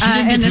 Yeah, since you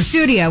didn't get in the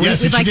studio. Yeah,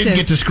 since you didn't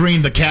get to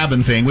screen the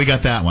cabin thing, we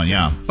got that one.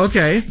 Yeah.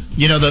 Okay.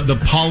 You know the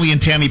Polly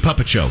and Tammy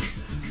puppet show.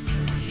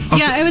 Okay.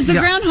 Yeah, it was the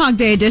Groundhog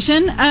Day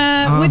edition.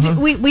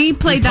 Which we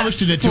played that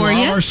posted it to for all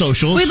you. our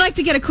socials. We'd like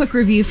to get a quick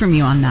review from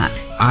you on that.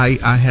 I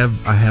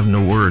have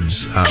no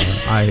words.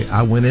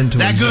 I went into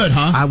that good,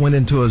 huh? I went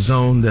into a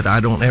zone that I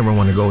don't ever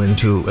want to go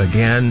into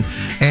again.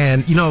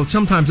 And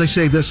sometimes they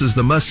say this is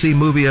the must-see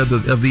movie of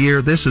the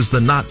year. This is the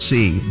not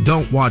see.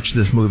 Don't watch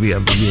this movie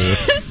of the year.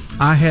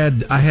 I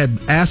had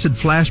acid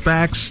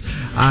flashbacks.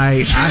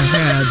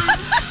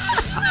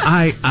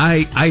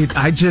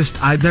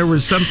 There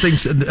was something.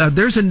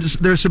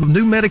 There's some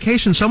new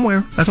medication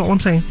somewhere. That's all I'm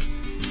saying.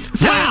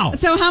 Wow.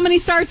 So how many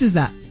stars is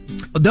that?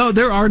 No,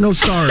 there are no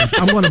stars.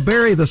 I'm going to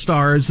bury the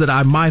stars that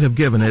I might have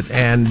given it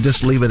and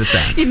just leave it at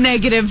that.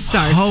 Negative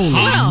stars.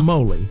 Holy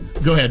moly.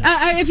 Go ahead.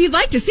 If you'd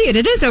like to see it,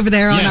 it is over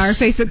there on our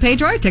Facebook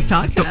page or our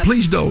TikTok. No,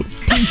 please don't.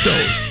 Please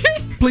don't.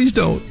 Please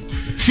don't.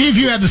 See if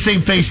you had the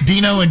same face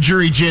Dino and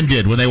Jury Jen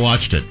did when they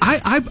watched it.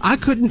 I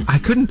couldn't.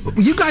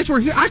 You guys were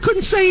here. I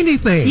couldn't say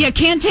anything. You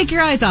can't take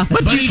your eyes off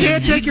it. But you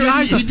can't take your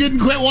eyes off it. You didn't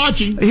quit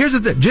watching. Here's the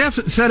thing. Jeff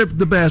said it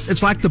the best.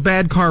 It's like the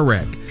bad car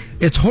wreck.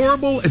 It's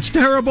horrible. It's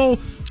terrible.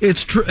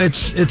 It's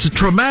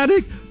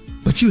traumatic.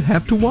 But you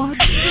have to watch.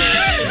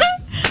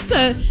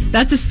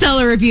 That's a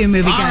stellar review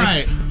movie,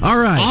 guys. All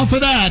right. Off of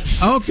that.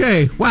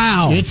 Okay.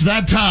 Wow. It's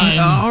that time.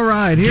 All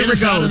right. Here we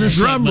go.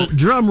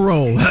 Drum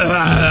roll.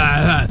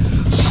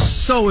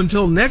 So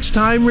until next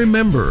time,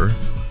 remember,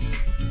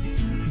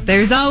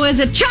 there's always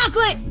a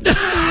chocolate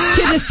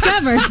to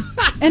discover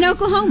in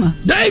Oklahoma.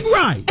 Dang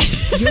right.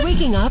 You're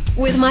waking up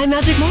with My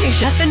Magic Morning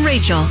Chef and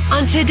Rachel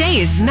on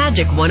today's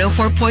Magic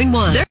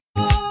 104.1.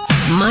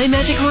 My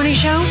Magic Morning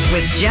Show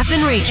with Jeff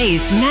and Rachel.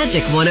 Today's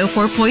Magic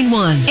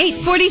 104.1.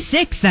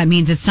 8:46. That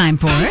means it's time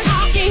for...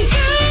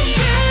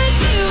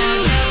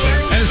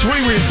 And this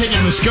morning we're going to take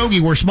in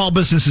Muskogee, where small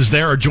businesses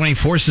there are joining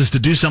forces to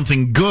do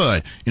something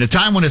good. In a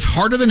time when it's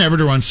harder than ever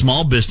to run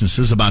small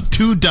businesses, about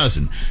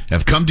 24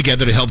 have come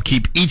together to help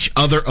keep each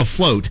other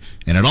afloat.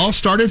 And it all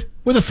started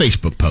with a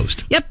Facebook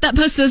post. Yep, that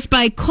post was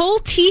by Cole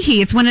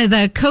Teehee. It's one of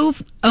the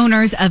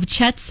co-owners of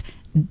Chet's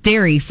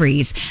Dairy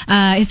Freeze.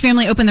 His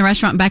family opened the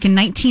restaurant back in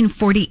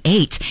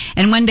 1948.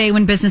 And one day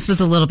when business was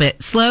a little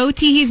bit slow,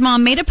 Teehee's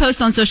mom made a post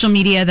on social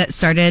media that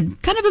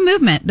started kind of a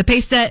movement. The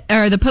post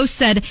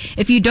said,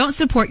 if you don't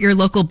support your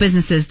local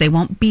businesses, they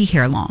won't be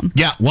here long.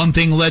 Yeah, one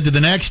thing led to the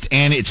next,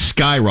 and it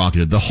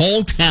skyrocketed. The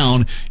whole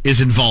town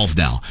is involved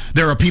now.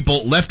 There are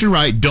people left and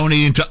right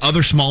donating to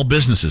other small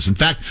businesses. In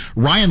fact,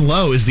 Ryan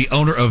Lowe is the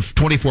owner of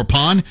 24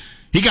 Pond.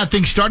 He got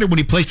things started when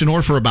he placed an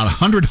order for about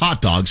 100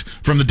 hot dogs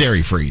from the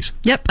Dairy Freeze.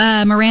 Yep.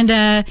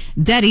 Miranda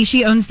Deddy,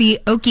 she owns the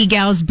Okie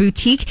Gals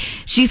Boutique.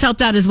 She's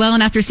helped out as well.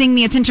 And after seeing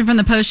the attention from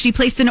the post, she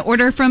placed an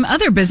order from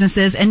other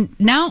businesses. And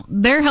now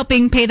they're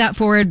helping pay that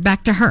forward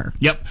back to her.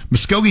 Yep.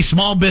 Muskogee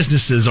small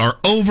businesses are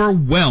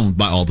overwhelmed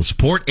by all the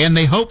support, and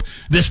they hope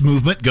this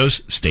movement goes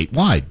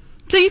statewide.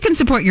 So you can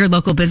support your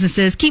local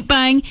businesses. Keep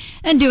buying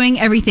and doing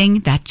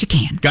everything that you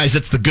can. Guys,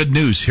 that's the good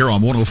news here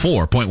on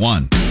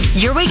 104.1.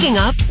 You're waking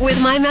up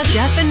with My Magic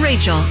Jeff and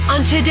Rachel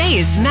on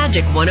today's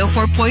Magic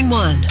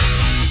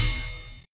 104.1.